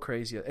 so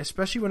crazy,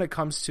 especially when it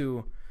comes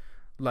to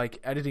like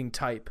editing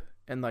type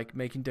and like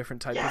making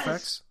different type Yes.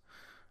 effects.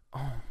 Oh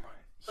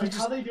my! Like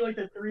how they do like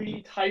the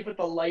 3D type with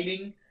the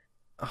lighting.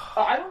 Oh.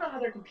 I don't know how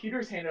their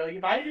computers handle it. Like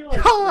if I do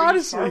like Oh, 3D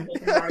honestly.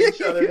 particles on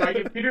each other, my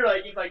Yeah. computer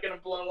like is like gonna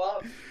blow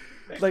up.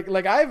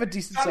 Like I have a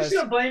decent I'm size. just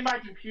gonna blame my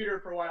computer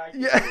for what I can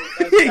Yeah,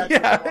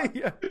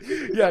 do.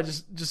 That's yeah.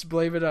 Just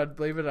blame it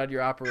on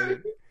your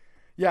operating.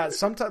 Yeah,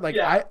 sometimes like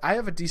Yeah. I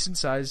have a decent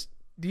sized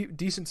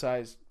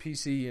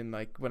PC, and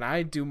like when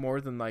I do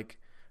more than like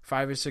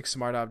 5 or 6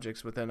 smart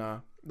objects within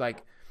a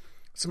like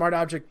smart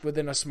object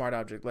within a smart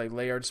object, like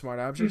layered smart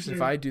objects.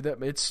 If I do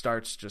that, it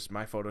starts just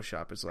my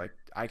Photoshop is like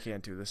I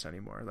can't do this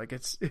anymore. Like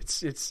it's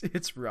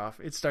rough.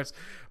 It starts,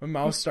 my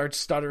mouse starts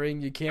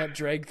stuttering. You can't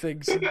drag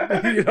things.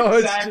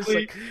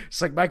 Exactly.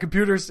 It's like my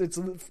computer's. It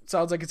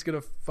sounds like it's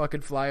gonna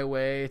fucking fly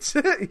away. It's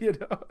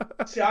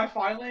See, I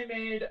finally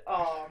made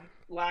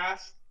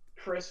last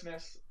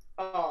Christmas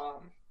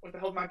with the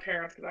help of my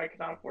parents because I could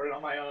not afford it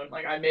on my own.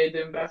 Like I made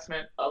the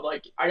investment of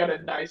like I got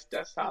a nice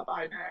desktop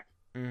iMac.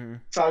 Mm-hmm.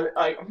 So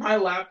like my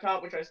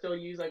laptop, which I still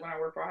use like when I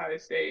work for Ohio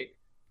State,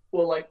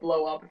 will like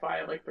blow up if I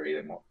have like three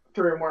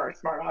or more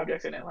smart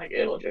objects in it. Like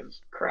it'll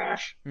just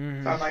crash.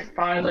 Mm-hmm. So I'm like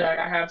finally like,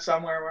 I have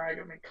somewhere where I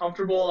can be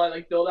comfortable. I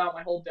like build out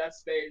my whole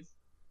desk space,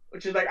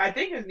 which is like I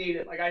think is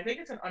needed. Like I think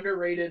it's an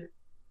underrated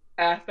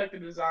aspect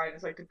of design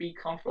is like to be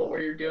comfortable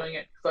where you're doing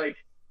it. It's like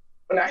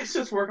when I used to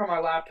just work on my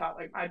laptop,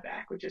 like my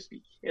back would just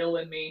be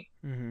killing me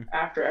Mm-hmm.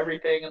 after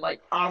everything, and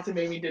like honestly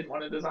made me didn't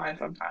want to design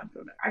sometimes.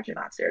 But I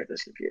cannot stare at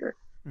this computer.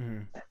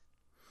 Mm-hmm.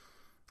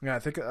 Yeah, I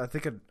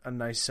think a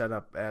nice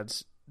setup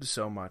adds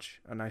so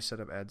much. A nice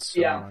setup adds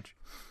so much.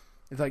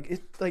 It's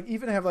like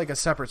even have like a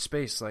separate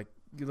space. Like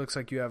it looks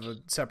like you have a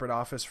separate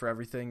office for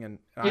everything, and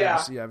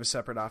obviously you have a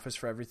separate office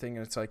for everything.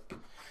 And it's like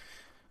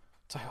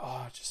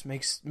oh, it just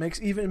makes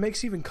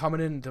even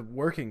coming into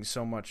working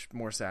so much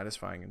more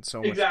satisfying and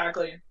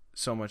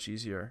so much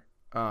easier.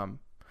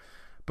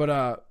 But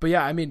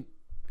yeah, I mean,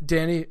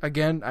 Danny,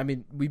 again, I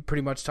mean, we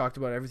pretty much talked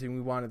about everything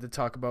we wanted to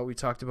talk about. We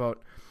talked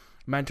about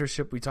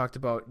mentorship. We talked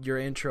about your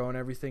intro and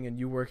everything, and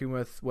you working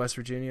with West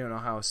Virginia and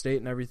Ohio State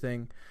and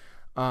everything.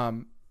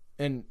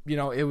 And you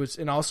know,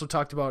 and also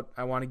talked about,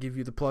 I want to give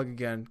you the plug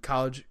again,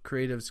 College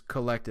Creatives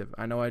Collective.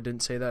 I know I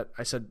didn't say that.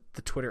 I said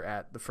the Twitter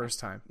 @ the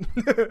first time.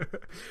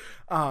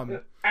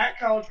 At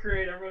College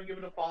Create, everyone give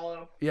it a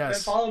follow. Yes.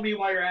 And follow me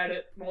while you're at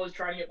it. I'm always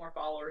trying to get more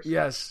followers.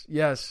 Yes.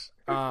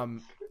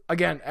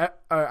 Again,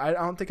 I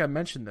don't think I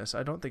mentioned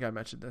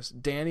this.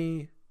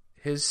 Danny,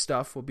 his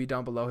stuff will be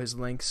down below, his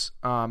links.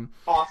 Awesome.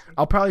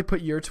 I'll probably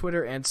put your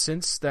Twitter, and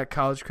since that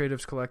College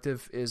Creatives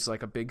Collective is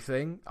like a big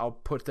thing, I'll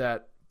put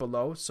that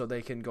below so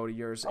they can go to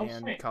yours and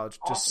sweet. college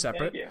Awesome. just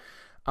separate. Thank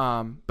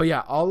you. But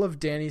yeah, all of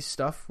Danny's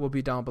stuff will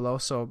be down below,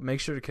 so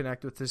make sure to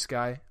connect with this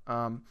guy.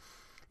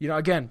 You know,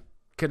 again,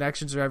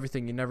 connections are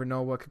everything. You never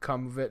know what could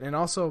come of it, and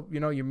also,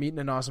 you know, you're meeting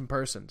an awesome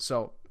person,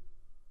 so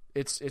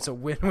it's a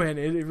win-win.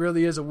 It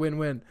really is a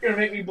win-win. You're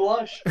gonna make me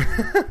blush.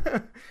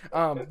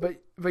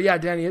 But yeah,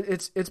 Danny,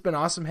 it's been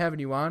awesome having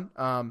you on.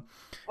 Thank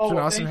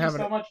you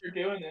so much for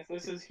doing this.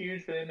 This is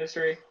huge for the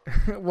industry.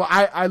 Well,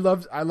 I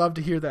love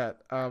to hear that.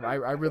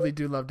 I really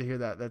do love to hear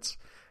that.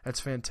 That's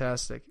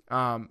fantastic.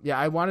 Yeah,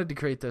 I wanted to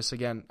create this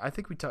again. I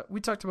think we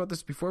talked about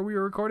this before we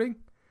were recording.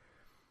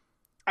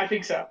 I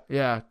think so.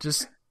 Yeah,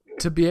 just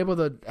to be able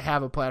to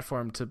have a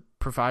platform to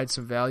provide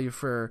some value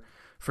for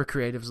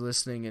creatives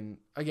listening, and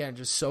again,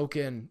 just soak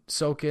in,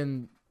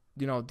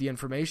 you know, the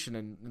information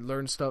and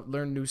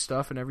learn new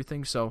stuff and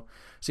everything. So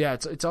yeah,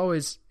 it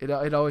always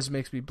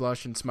makes me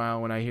blush and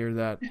smile when I hear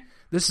that.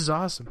 This is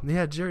awesome.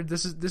 Yeah, Jared,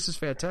 this is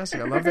fantastic.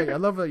 I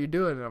love what you're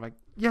doing. And I'm like,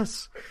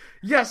 yes,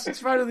 it's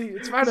finally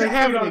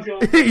happening.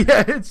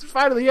 Yeah, it's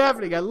finally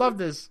happening. I love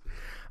this.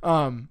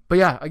 But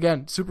yeah,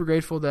 again, super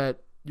grateful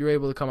that you're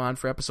able to come on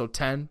for episode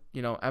 10.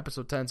 You know,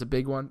 episode 10 is a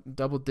big one,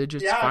 double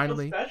digits. Yeah,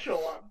 finally. It's a special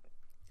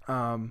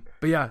one.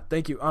 But yeah,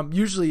 thank you.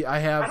 Usually I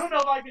have. I don't know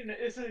if I can.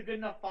 This is a good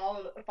enough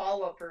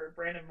follow up for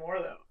Brandon Moore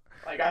though.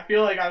 Like I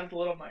feel like I was a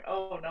little. I'm like,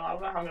 oh no, I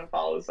don't know how I'm gonna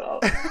follow this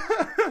up.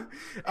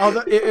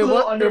 It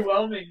was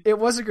underwhelming. It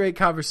was a great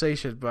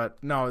conversation,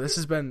 but no,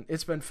 it's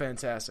been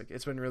fantastic.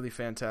 It's been really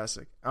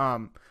fantastic.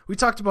 We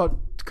talked about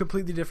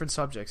completely different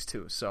subjects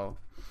too, so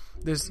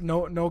there's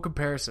no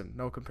comparison.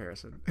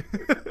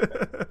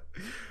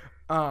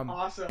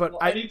 Awesome. But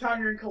well,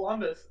 anytime you're in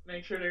Columbus,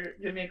 make sure to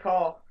give me a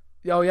call.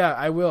 Oh yeah,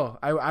 I will.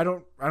 I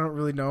don't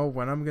really know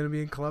when I'm gonna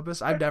be in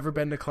Columbus. I've never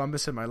been to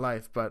Columbus in my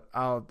life, but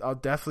I'll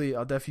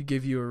definitely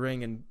give you a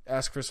ring and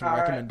ask for some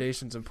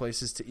recommendations and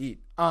places to eat.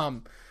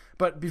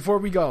 But before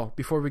we go,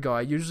 I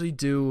usually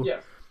do.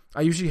 Yeah.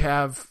 I usually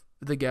have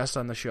the guest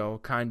on the show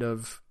kind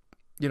of,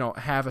 you know,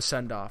 have a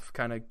send off,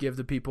 kind of give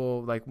the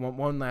people like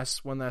one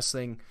last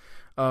thing.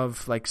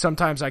 Of like,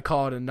 sometimes I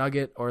call it a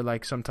nugget, or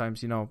like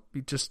sometimes, you know,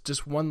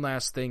 just one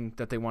last thing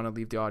that they want to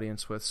leave the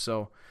audience with.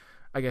 So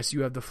I guess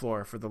you have the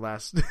floor for the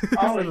last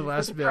for the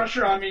last bit.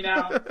 Pressure on me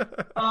now.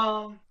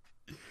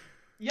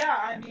 Yeah,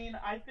 I mean,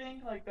 I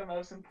think like the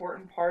most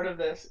important part of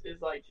this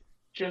is like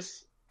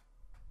just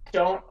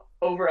don't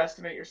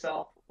overestimate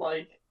yourself.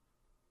 Like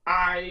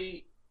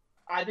I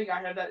think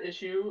I have that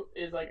issue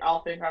is like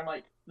I'll think I'm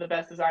like the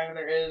best designer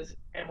there is,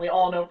 and we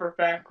all know for a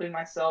fact, including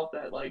myself,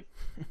 that like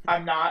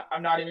I'm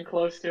not even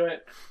close to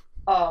it.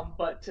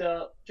 But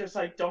to just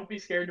like don't be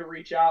scared to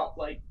reach out.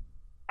 Like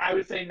I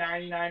would say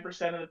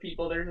 99% of the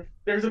people,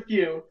 there's a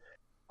few,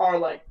 are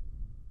like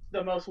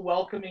the most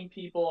welcoming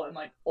people and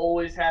like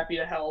always happy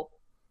to help.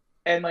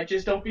 And like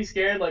just don't be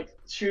scared. Like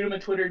shoot them a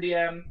Twitter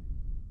DM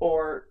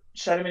or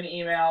send them an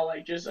email.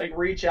 Like just like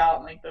reach out.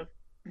 And like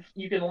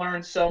you can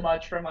learn so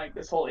much from like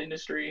this whole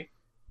industry,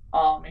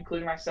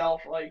 including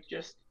myself. Like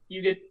just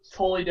you get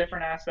totally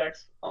different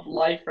aspects of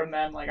life from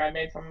them. Like I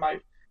made some of my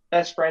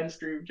best friends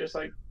through just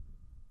like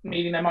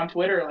meeting them on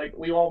Twitter. Like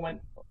we all went,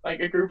 like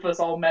a group of us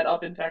all met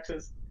up in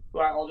Texas, who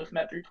I all just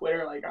met through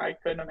Twitter. Like I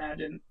couldn't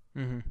imagine.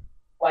 Mm-hmm.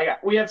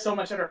 Like we have so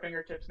much at our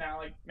fingertips now.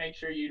 Like make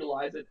sure you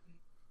utilize it.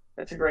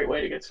 That's a great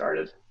way to get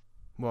started.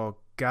 Well,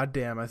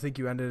 goddamn, I think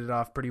you ended it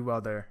off pretty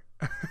well there.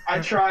 I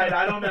tried.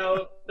 I don't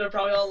know. They're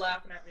probably all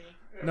laughing at me.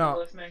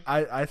 No,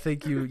 I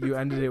think you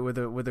ended it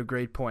with a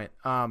great point.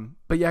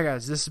 But yeah,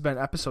 guys, this has been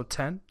episode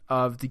 10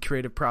 of the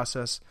Creative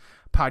Process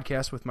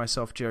podcast with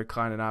myself, Jared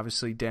Klein, and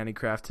obviously Danny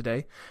Kraft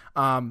today.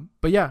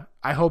 But yeah,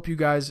 I hope you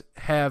guys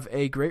have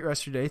a great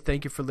rest of your day.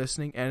 Thank you for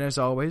listening, and as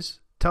always,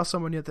 Tell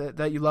someone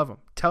that you love them.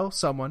 Tell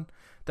someone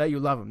that you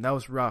love them. That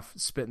was rough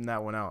spitting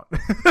that one out.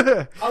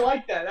 I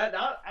like that.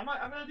 I'm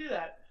gonna do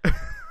that.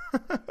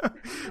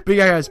 But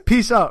yeah, guys,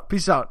 peace out.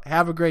 Peace out.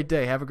 Have a great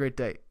day. Have a great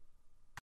day.